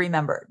we need to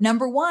remember.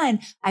 Number one,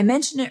 I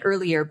mentioned it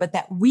earlier, but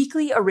that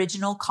weekly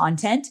original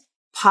content,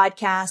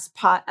 podcast,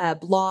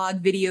 blog,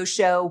 video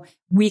show,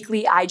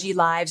 weekly IG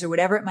lives, or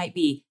whatever it might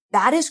be,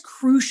 that is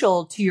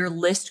crucial to your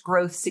list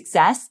growth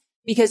success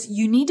because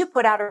you need to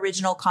put out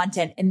original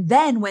content. And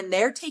then when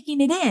they're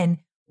taking it in,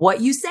 what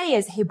you say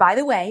is, hey, by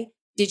the way,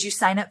 did you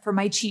sign up for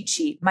my cheat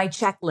sheet, my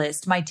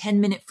checklist, my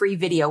 10-minute free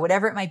video,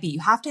 whatever it might be? You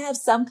have to have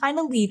some kind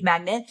of lead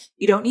magnet.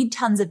 You don't need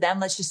tons of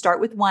them. Let's just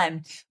start with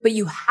one, but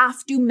you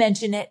have to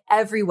mention it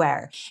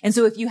everywhere. And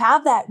so if you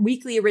have that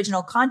weekly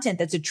original content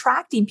that's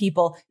attracting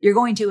people, you're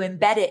going to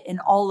embed it in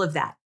all of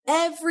that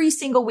every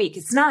single week.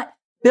 It's not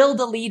build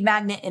a lead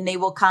magnet and they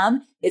will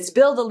come. It's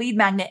build a lead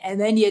magnet and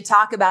then you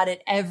talk about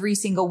it every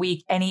single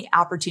week, any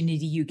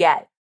opportunity you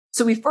get.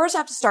 So we first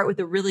have to start with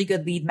a really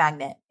good lead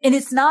magnet. And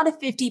it's not a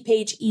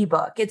 50-page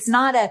ebook. It's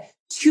not a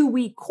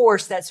 2-week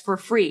course that's for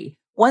free.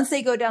 Once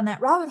they go down that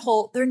rabbit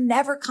hole, they're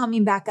never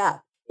coming back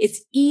up.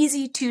 It's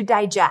easy to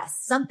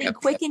digest, something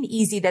quick and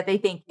easy that they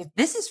think, if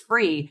this is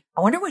free,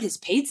 I wonder what his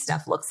paid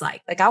stuff looks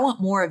like. Like I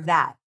want more of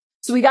that.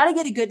 So we got to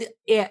get a good,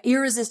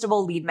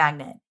 irresistible lead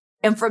magnet.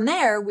 And from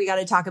there, we got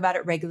to talk about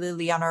it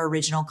regularly on our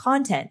original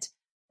content.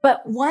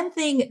 But one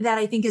thing that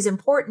I think is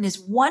important is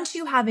once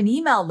you have an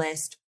email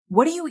list,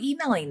 what are you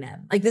emailing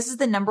them? Like this is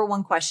the number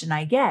one question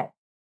I get.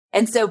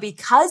 And so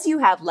because you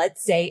have,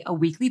 let's say, a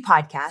weekly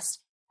podcast,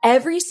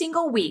 every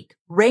single week,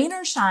 rain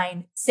or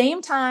shine,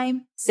 same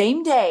time,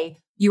 same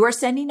day, you are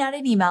sending out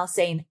an email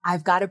saying,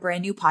 I've got a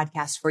brand new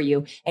podcast for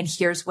you. And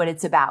here's what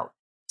it's about.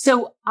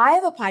 So I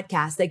have a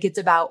podcast that gets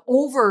about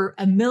over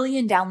 1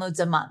 million downloads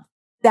a month.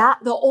 That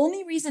the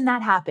only reason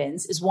that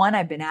happens is one,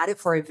 I've been at it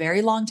for a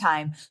very long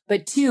time,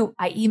 but two,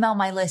 I email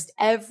my list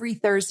every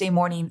Thursday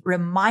morning,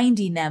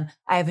 reminding them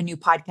I have a new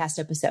podcast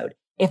episode.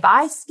 If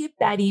I skip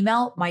that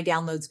email, my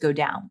downloads go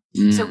down.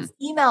 So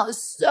email is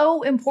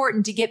so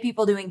important to get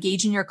people to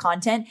engage in your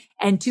content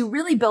and to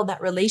really build that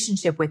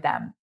relationship with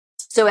them.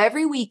 So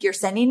every week you're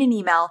sending an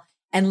email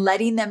and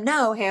letting them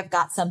know, hey, I've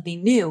got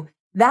something new.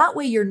 That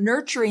way you're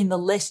nurturing the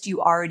list you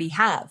already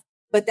have.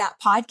 But that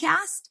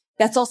podcast,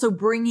 that's also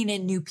bringing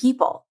in new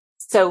people.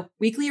 So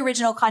weekly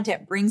original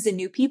content brings in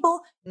new people,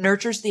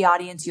 nurtures the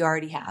audience you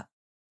already have.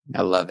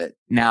 I love it.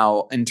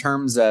 Now, in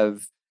terms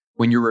of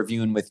when you're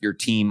reviewing with your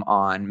team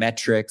on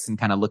metrics and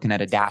kind of looking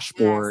at a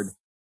dashboard, Yes.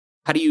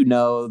 how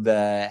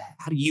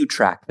do you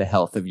track the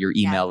health of your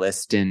email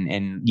list and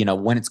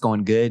when it's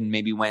going good and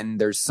maybe when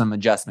there's some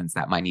adjustments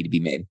that might need to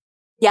be made?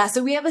 Yeah.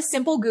 So we have a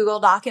simple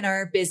Google Doc in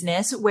our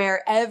business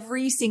where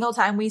every single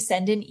time we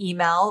send an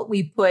email,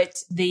 we put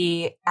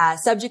the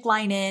subject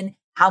line in,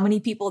 how many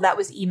people that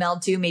was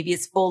emailed to, maybe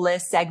it's full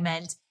list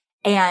segment,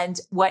 and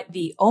what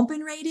the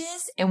open rate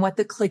is and what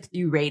the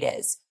click-through rate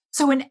is.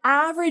 So an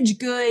average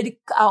good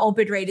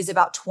open rate is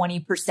about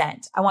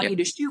 20%. I want you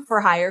to shoot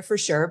for higher for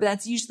sure, but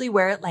that's usually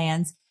where it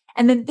lands.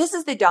 And then this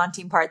is the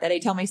daunting part that I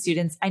tell my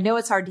students. I know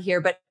it's hard to hear,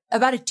 but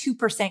about a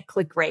 2%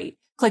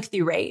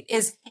 click-through rate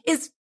is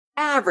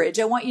average.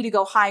 I want you to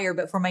go higher,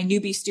 but for my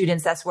newbie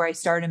students, that's where I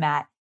start them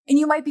at. And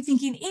you might be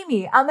thinking,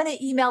 Amy, I'm going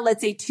to email,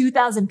 let's say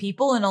 2,000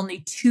 people and only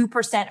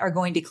 2% are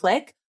going to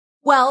click.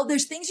 Well,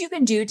 there's things you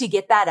can do to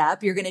get that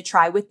up. You're going to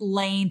try with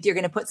length. You're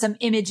going to put some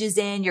images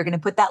in. You're going to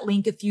put that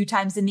link a few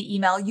times in the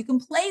email. You can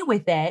play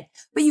with it,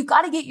 but you've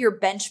got to get your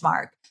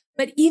benchmark.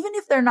 But even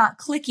if they're not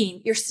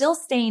clicking, you're still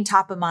staying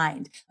top of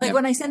mind. Like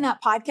when I send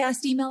that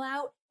podcast email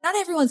out, not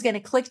everyone's going to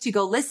click to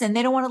go listen.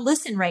 They don't want to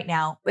listen right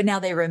now, but now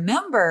they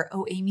remember,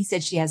 oh, Amy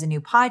said she has a new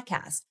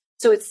podcast.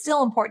 So it's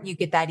still important you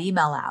get that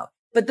email out.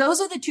 But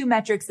those are the two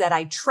metrics that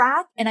I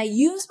track, and I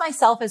use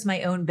myself as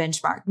my own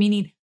benchmark,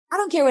 meaning I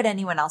don't care what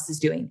anyone else is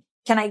doing.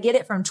 Can I get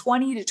it from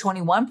 20 to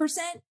 21%?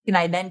 Can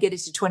I then get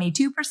it to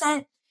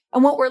 22%?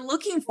 And what we're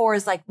looking for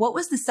is like, what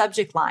was the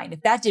subject line?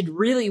 If that did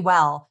really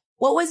well,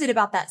 what was it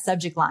about that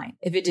subject line?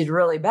 If it did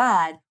really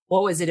bad,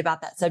 what was it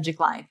about that subject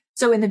line?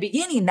 So in the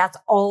beginning, that's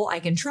all I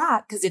can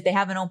track, because if they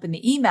haven't opened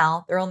the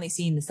email, they're only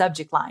seeing the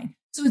subject line.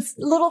 So it's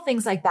little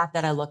things like that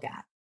that I look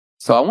at.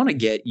 So I want to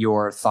get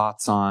your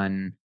thoughts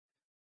on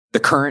the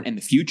current and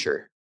the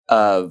future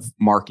of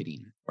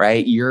marketing,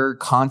 right? You're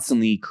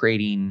constantly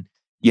creating,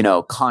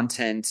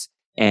 content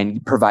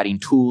and providing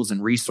tools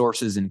and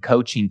resources and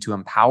coaching to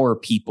empower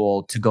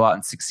people to go out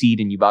and succeed.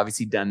 And you've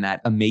obviously done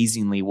that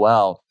amazingly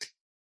well.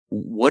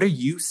 What are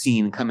you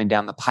seeing coming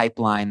down the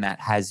pipeline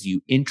that has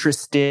you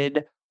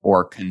interested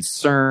or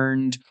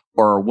concerned,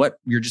 or what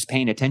you're just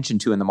paying attention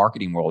to in the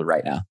marketing world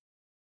right now?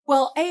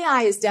 Well,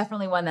 AI is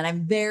definitely one that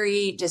I'm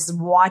very just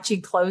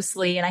watching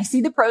closely, and I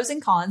see the pros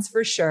and cons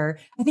for sure.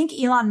 I think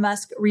Elon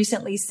Musk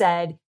recently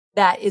said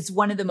that it's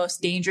one of the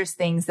most dangerous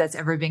things that's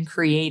ever been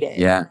created.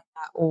 Yeah.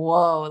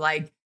 Whoa.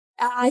 Like,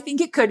 I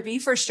think it could be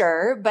for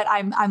sure, but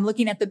I'm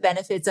looking at the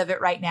benefits of it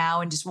right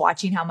now and just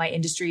watching how my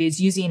industry is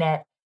using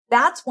it.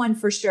 That's one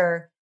for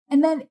sure.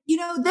 And then,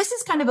 this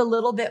is kind of a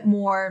little bit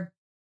more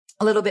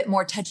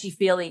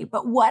touchy-feely,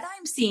 but what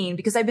I'm seeing,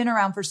 because I've been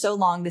around for so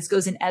long, this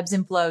goes in ebbs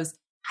and flows.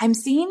 I'm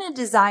seeing a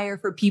desire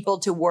for people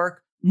to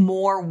work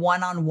more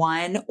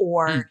one-on-one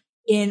or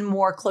in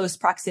more close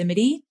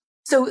proximity.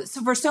 So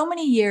for so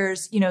many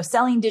years,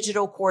 selling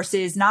digital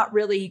courses, not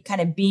really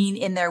kind of being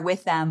in there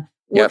with them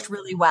worked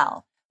really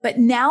well. But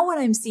now what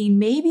I'm seeing,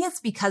 maybe it's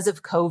because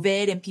of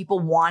COVID and people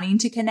wanting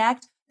to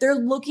connect, they're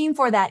looking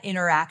for that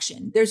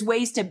interaction. There's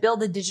ways to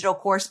build a digital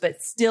course,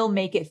 but still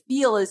make it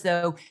feel as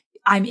though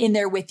I'm in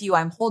there with you.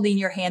 I'm holding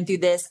your hand through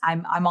this.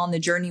 I'm on the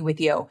journey with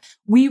you.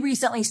 We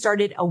recently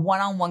started a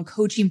one-on-one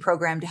coaching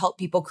program to help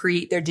people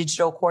create their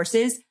digital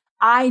courses.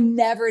 I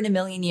never in a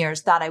million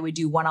years thought I would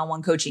do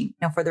one-on-one coaching.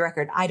 Now, for the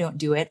record, I don't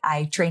do it.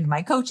 I trained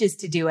my coaches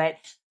to do it,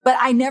 but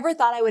I never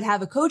thought I would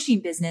have a coaching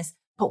business.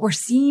 But we're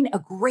seeing a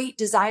great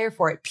desire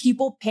for it.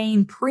 People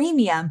paying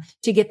premium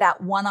to get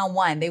that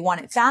one-on-one. They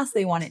want it fast.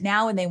 They want it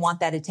now, and they want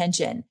that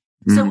attention.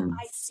 So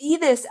I see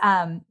this,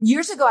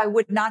 years ago, I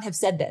would not have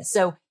said this.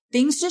 So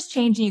things just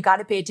change and you got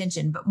to pay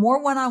attention, but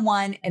more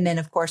one-on-one. And then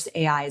of course,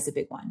 AI is a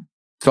big one.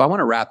 So I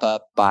want to wrap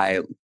up by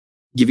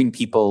giving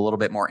people a little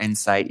bit more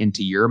insight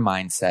into your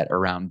mindset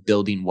around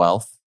building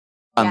wealth,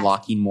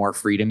 unlocking more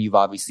freedom. You've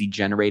obviously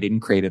generated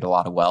and created a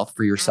lot of wealth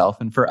for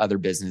yourself and for other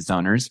business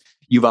owners.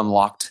 You've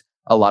unlocked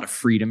a lot of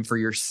freedom for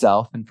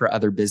yourself and for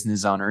other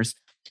business owners.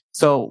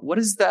 So what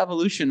does the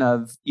evolution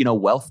of,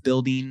 wealth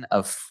building,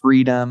 of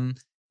freedom,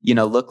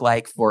 look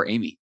like for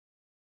Amy?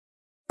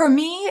 For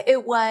me,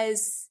 it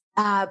was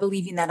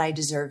believing that I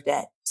deserved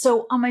it.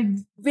 So on my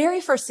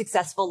very first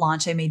successful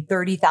launch, I made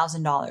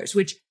 $30,000,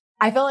 which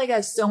I felt like I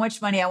had so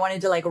much money. I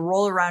wanted to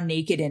roll around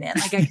naked in it.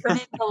 Like I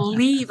couldn't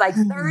believe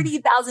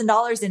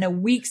 $30,000 in a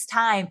week's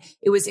time.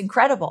 It was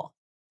incredible.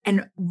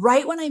 And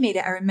right when I made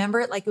it, I remember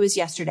it like it was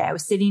yesterday. I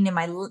was sitting in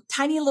my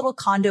tiny little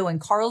condo in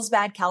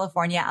Carlsbad,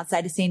 California,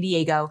 outside of San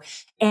Diego.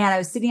 And I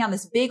was sitting on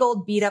this big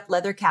old beat up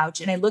leather couch.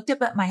 And I looked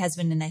up at my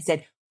husband and I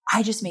said,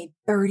 I just made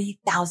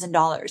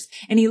 $30,000.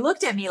 And he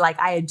looked at me like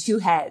I had two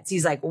heads.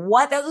 He's like,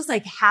 what? That was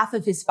like half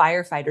of his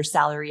firefighter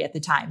salary at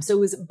the time. So it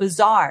was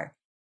bizarre.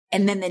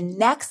 And then the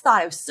next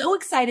thought, I was so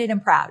excited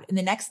and proud. And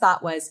the next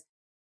thought was,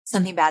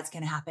 something bad's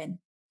going to happen.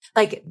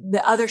 Like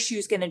the other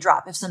shoe's going to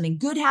drop. If something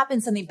good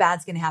happens, something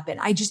bad's going to happen.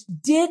 I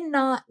just did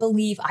not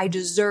believe I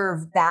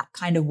deserved that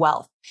kind of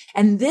wealth.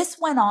 And this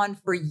went on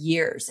for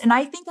years. And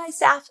I think I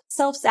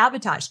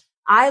self-sabotaged.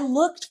 I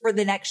looked for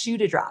the next shoe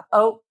to drop.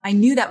 Oh, I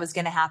knew that was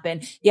going to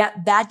happen. Yeah,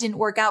 that didn't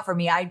work out for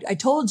me. I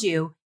told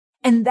you.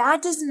 And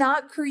that does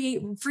not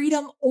create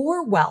freedom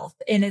or wealth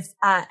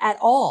at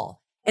all.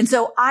 And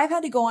so I've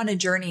had to go on a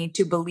journey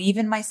to believe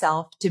in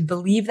myself, to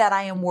believe that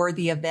I am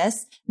worthy of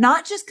this,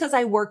 not just because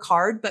I work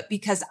hard, but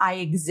because I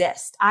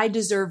exist. I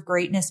deserve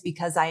greatness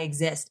because I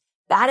exist.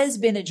 That has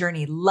been a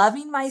journey.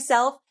 Loving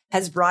myself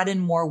has brought in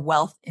more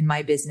wealth in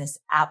my business.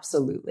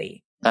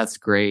 Absolutely. That's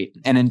great.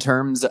 And in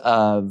terms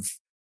of,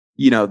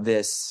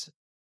 this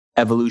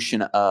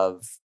evolution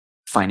of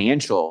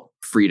financial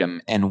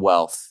freedom and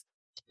wealth,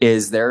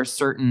 is there a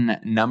certain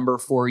number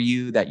for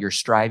you that you're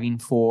striving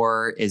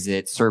for? Is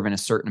it serving a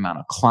certain amount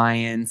of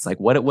clients? Like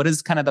what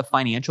does kind of the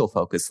financial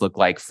focus look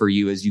like for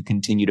you as you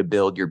continue to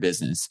build your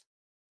business?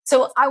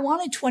 So I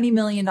want a $20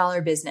 million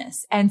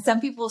business. And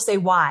some people say,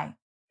 why?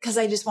 Because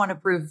I just want to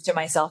prove to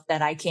myself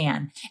that I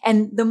can.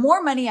 And the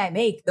more money I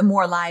make, the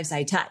more lives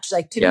I touch.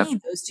 Like to me,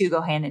 those two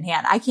go hand in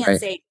hand. I can't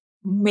say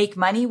make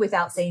money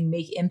without saying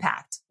make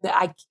impact.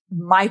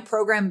 My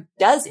program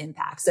does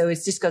impact. So it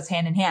just goes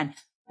hand in hand.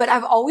 But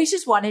I've always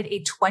just wanted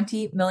a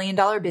 $20 million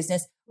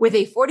business with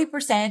a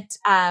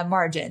 40%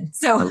 margin.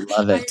 So I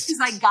love it.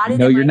 I got it.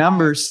 Know your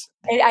numbers.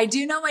 I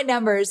do know my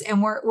numbers,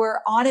 and we're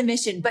on a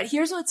mission. But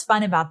here's what's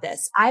fun about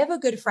this. I have a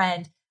good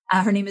friend.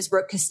 Her name is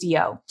Brooke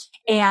Castillo.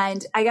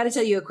 And I got to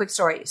tell you a quick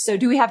story. So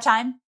do we have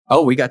time?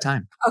 Oh, we got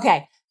time.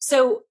 Okay.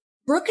 So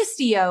Brooke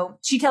Castillo,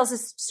 she tells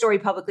this story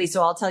publicly.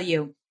 So I'll tell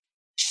you.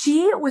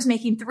 She was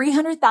making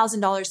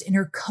 $300,000 in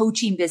her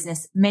coaching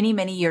business many,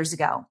 many years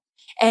ago.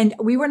 And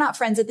we were not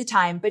friends at the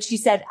time, but she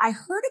said, I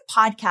heard a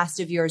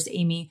podcast of yours,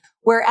 Amy,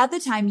 where at the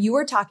time you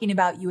were talking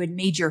about you had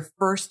made your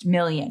first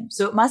million.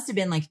 So it must have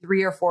been like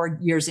 3 or 4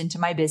 years into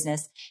my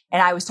business.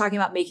 And I was talking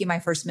about making my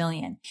first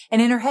million. And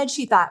in her head,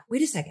 she thought,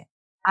 wait a second,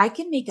 I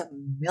can make $1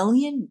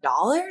 million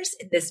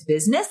in this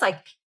business. Like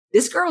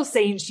this girl's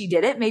saying she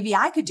did it. Maybe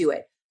I could do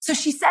it. So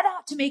she set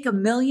out to make $1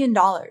 million.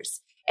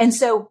 And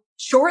so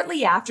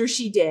shortly after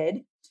she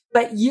did,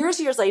 but years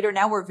later,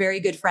 now we're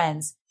very good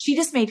friends. She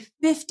just made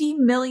 $50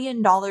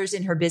 million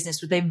in her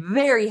business with a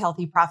very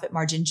healthy profit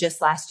margin just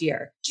last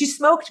year. She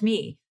smoked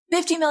me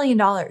 $50 million.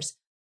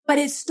 But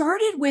it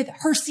started with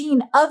her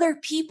seeing other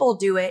people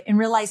do it and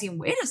realizing,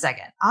 wait a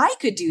second, I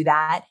could do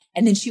that.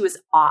 And then she was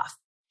off.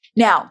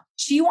 Now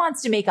she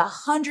wants to make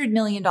 $100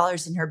 million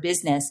in her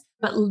business,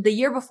 but the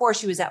year before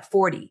she was at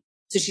 40.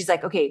 So she's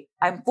like, okay,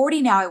 I'm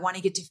 40 now. I want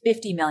to get to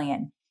 50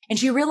 million. And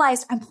she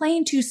realized I'm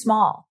playing too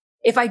small.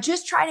 If I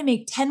just try to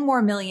make 10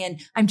 more million,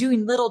 I'm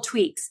doing little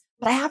tweaks,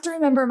 but I have to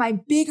remember my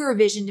bigger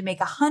vision to make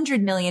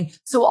 100 million.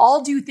 So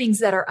I'll do things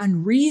that are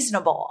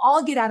unreasonable.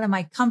 I'll get out of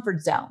my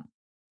comfort zone.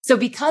 So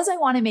because I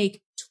want to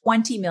make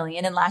 20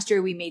 million and last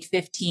year we made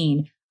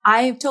 15,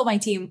 I told my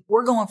team,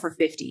 we're going for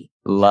 50.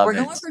 We're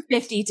going for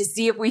 50 to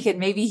see if we can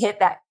maybe hit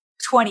that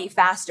 20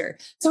 faster.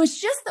 So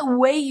it's just the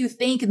way you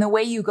think and the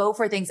way you go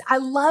for things. I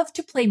love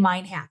to play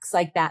mind hacks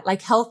like that,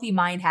 like healthy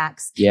mind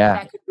hacks. Yeah.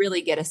 That could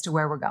really get us to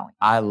where we're going.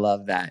 I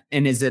love that.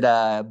 And is it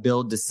a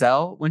build to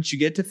sell once you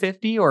get to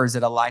 50, or is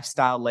it a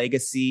lifestyle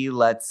legacy?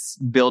 Let's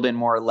build in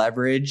more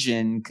leverage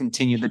and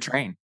continue the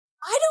train.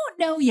 I don't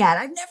know yet.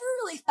 I've never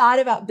really thought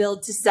about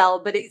build to sell,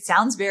 but it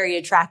sounds very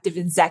attractive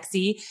and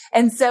sexy.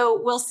 And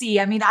so we'll see.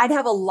 I mean, I'd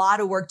have a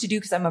lot of work to do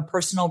because I'm a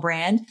personal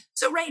brand.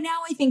 So right now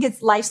I think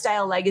it's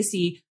lifestyle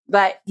legacy,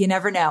 but you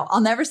never know. I'll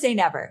never say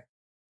never.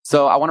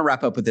 So I want to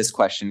wrap up with this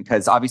question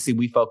because obviously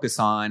we focus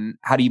on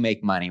how do you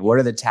make money? What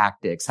are the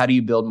tactics? How do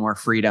you build more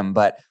freedom?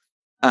 But,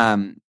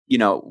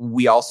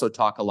 we also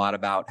talk a lot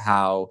about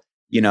how,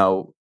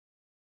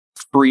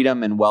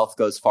 freedom and wealth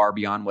goes far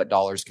beyond what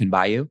dollars can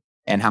buy you,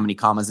 and how many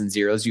commas and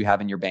zeros you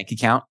have in your bank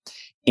account,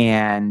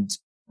 and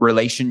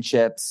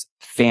relationships,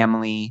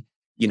 family,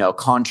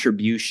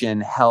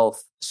 contribution,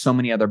 health, so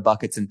many other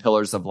buckets and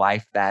pillars of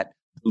life that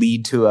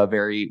lead to a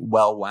very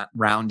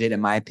well-rounded,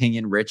 in my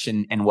opinion, rich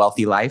and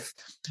wealthy life.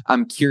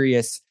 I'm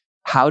curious,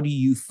 how do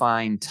you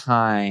find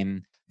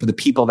time for the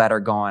people that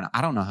are going,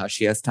 I don't know how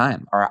she has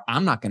time, or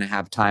I'm not going to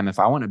have time. If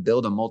I want to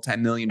build a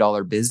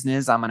multi-million-dollar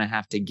business, I'm going to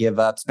have to give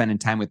up spending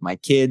time with my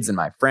kids and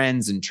my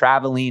friends and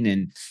traveling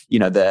and,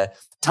 the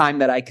time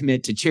that I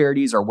commit to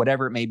charities or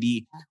whatever it may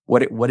be.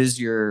 What is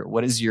your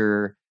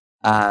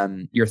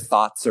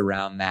thoughts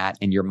around that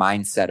and your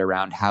mindset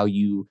around how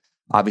you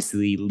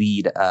obviously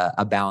lead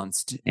a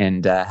balanced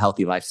and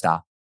healthy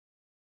lifestyle?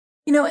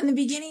 In the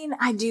beginning,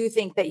 I do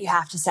think that you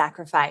have to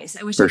sacrifice.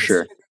 I wish For I could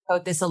sure.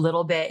 sugarcoat this a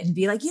little bit and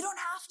be like, you don't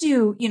have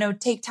to,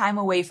 take time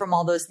away from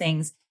all those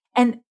things.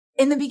 And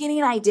in the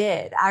beginning, I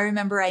did. I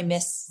remember I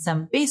missed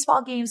some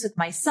baseball games with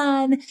my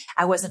son.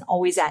 I wasn't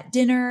always at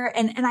dinner.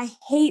 And I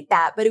hate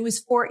that, but it was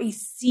for a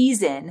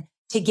season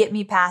to get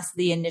me past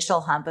the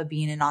initial hump of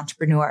being an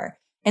entrepreneur.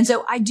 And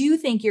so I do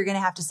think you're going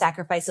to have to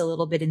sacrifice a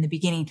little bit in the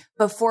beginning,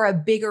 but for a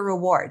bigger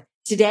reward.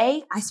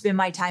 Today, I spend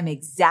my time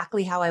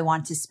exactly how I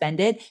want to spend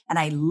it. And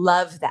I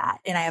love that.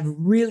 And I have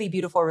really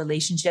beautiful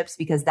relationships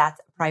because that's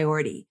a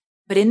priority.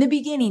 But in the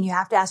beginning, you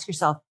have to ask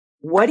yourself,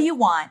 what do you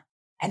want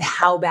and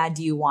how bad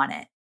do you want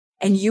it?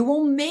 And you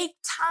will make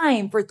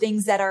time for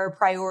things that are a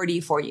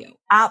priority for you.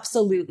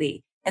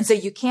 Absolutely. And so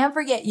you can't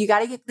forget, you got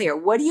to get clear.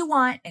 What do you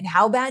want and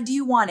how bad do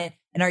you want it?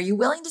 And are you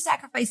willing to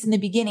sacrifice in the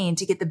beginning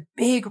to get the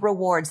big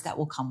rewards that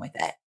will come with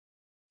it?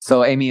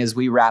 So Amy, as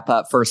we wrap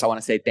up, first, I want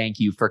to say thank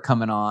you for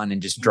coming on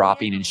and just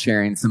dropping and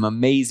sharing some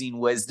amazing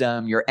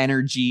wisdom. Your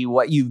energy,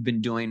 what you've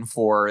been doing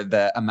for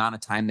the amount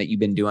of time that you've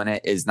been doing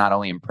it is not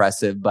only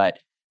impressive, but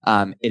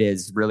it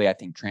has really, I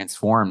think,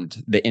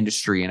 transformed the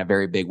industry in a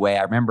very big way.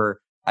 I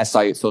remember I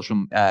saw you at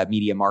social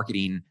media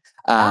marketing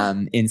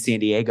in San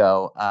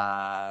Diego.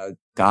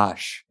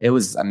 Gosh, it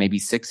was maybe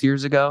 6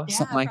 years ago,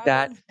 something like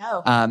that.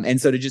 No.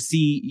 And so to just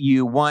see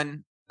you,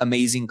 one,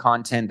 amazing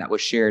content that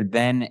was shared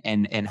then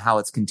and how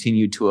it's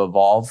continued to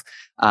evolve,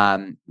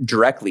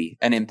 directly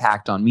an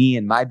impact on me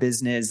and my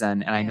business.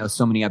 And I know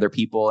so many other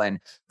people. And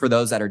for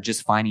those that are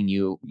just finding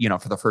you,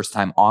 for the first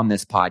time on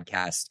this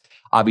podcast,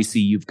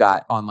 obviously you've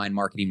got Online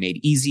Marketing Made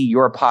Easy,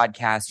 your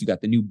podcast, you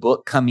got the new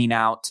book coming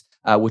out,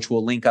 which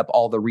will link up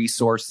all the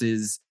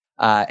resources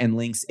and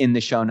links in the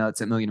show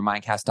notes at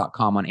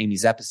millionairemindcast.com on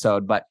Amy's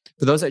episode. But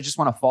for those that just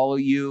want to follow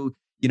you,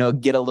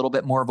 get a little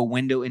bit more of a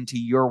window into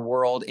your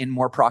world in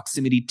more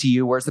proximity to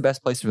you, where's the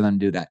best place for them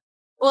to do that?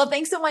 Well,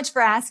 thanks so much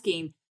for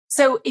asking.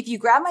 So if you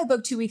grab my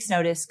book, 2 Weeks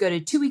Notice, go to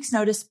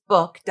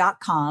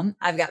 2weeksnoticebook.com.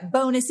 I've got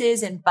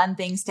bonuses and fun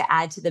things to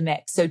add to the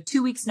mix. So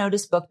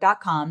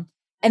 2weeksnoticebook.com.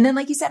 And then,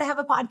 like you said, I have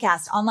a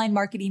podcast, Online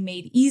Marketing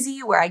Made Easy,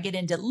 where I get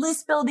into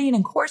list building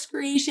and course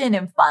creation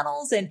and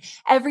funnels and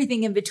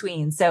everything in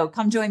between. So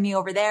come join me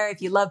over there.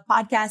 If you love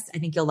podcasts, I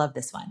think you'll love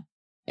this one.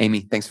 Amy,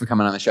 thanks for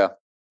coming on the show.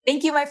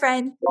 Thank you, my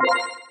friend.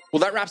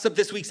 Well, that wraps up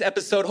this week's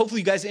episode.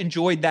 Hopefully you guys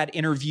enjoyed that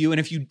interview. And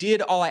if you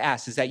did, all I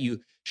ask is that you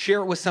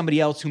share it with somebody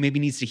else who maybe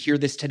needs to hear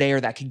this today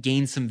or that could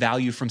gain some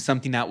value from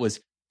something that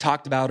was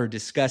talked about or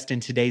discussed in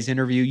today's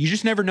interview. You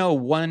just never know.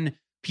 One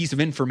piece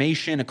of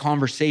information, a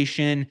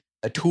conversation,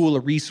 a tool, a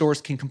resource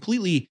can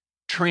completely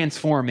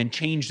transform and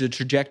change the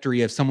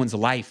trajectory of someone's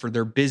life or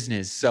their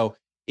business. So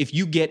if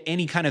you get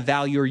any kind of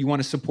value or you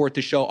want to support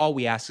the show, all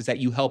we ask is that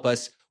you help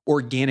us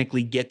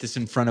organically get this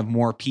in front of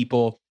more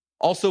people.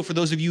 Also, for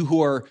those of you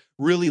who are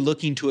really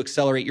looking to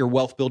accelerate your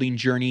wealth building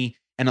journey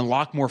and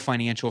unlock more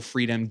financial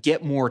freedom,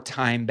 get more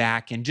time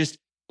back, and just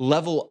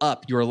level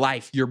up your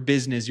life, your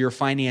business, your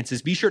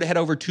finances, be sure to head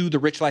over to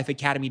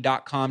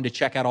therichlifeacademy.com to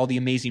check out all the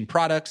amazing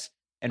products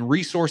and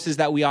resources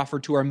that we offer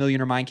to our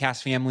Millionaire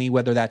Mindcast family,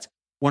 whether that's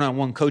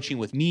one-on-one coaching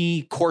with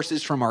me,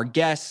 courses from our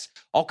guests,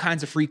 all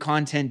kinds of free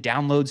content,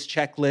 downloads,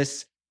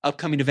 checklists,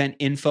 upcoming event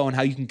info, and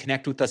how you can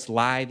connect with us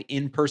live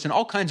in person,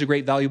 all kinds of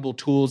great valuable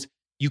tools.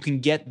 You can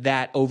get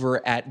that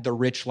over at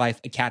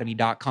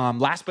therichlifeacademy.com.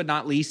 Last but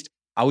not least,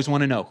 I always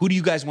want to know, who do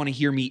you guys want to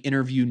hear me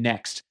interview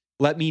next?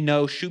 Let me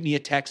know. Shoot me a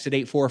text at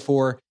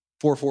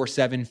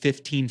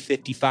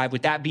 844-447-1555.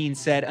 With that being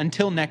said,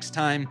 until next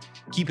time,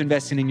 keep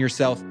investing in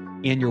yourself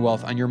and your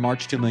wealth on your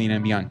march to $1 million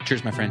and beyond.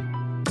 Cheers, my friend.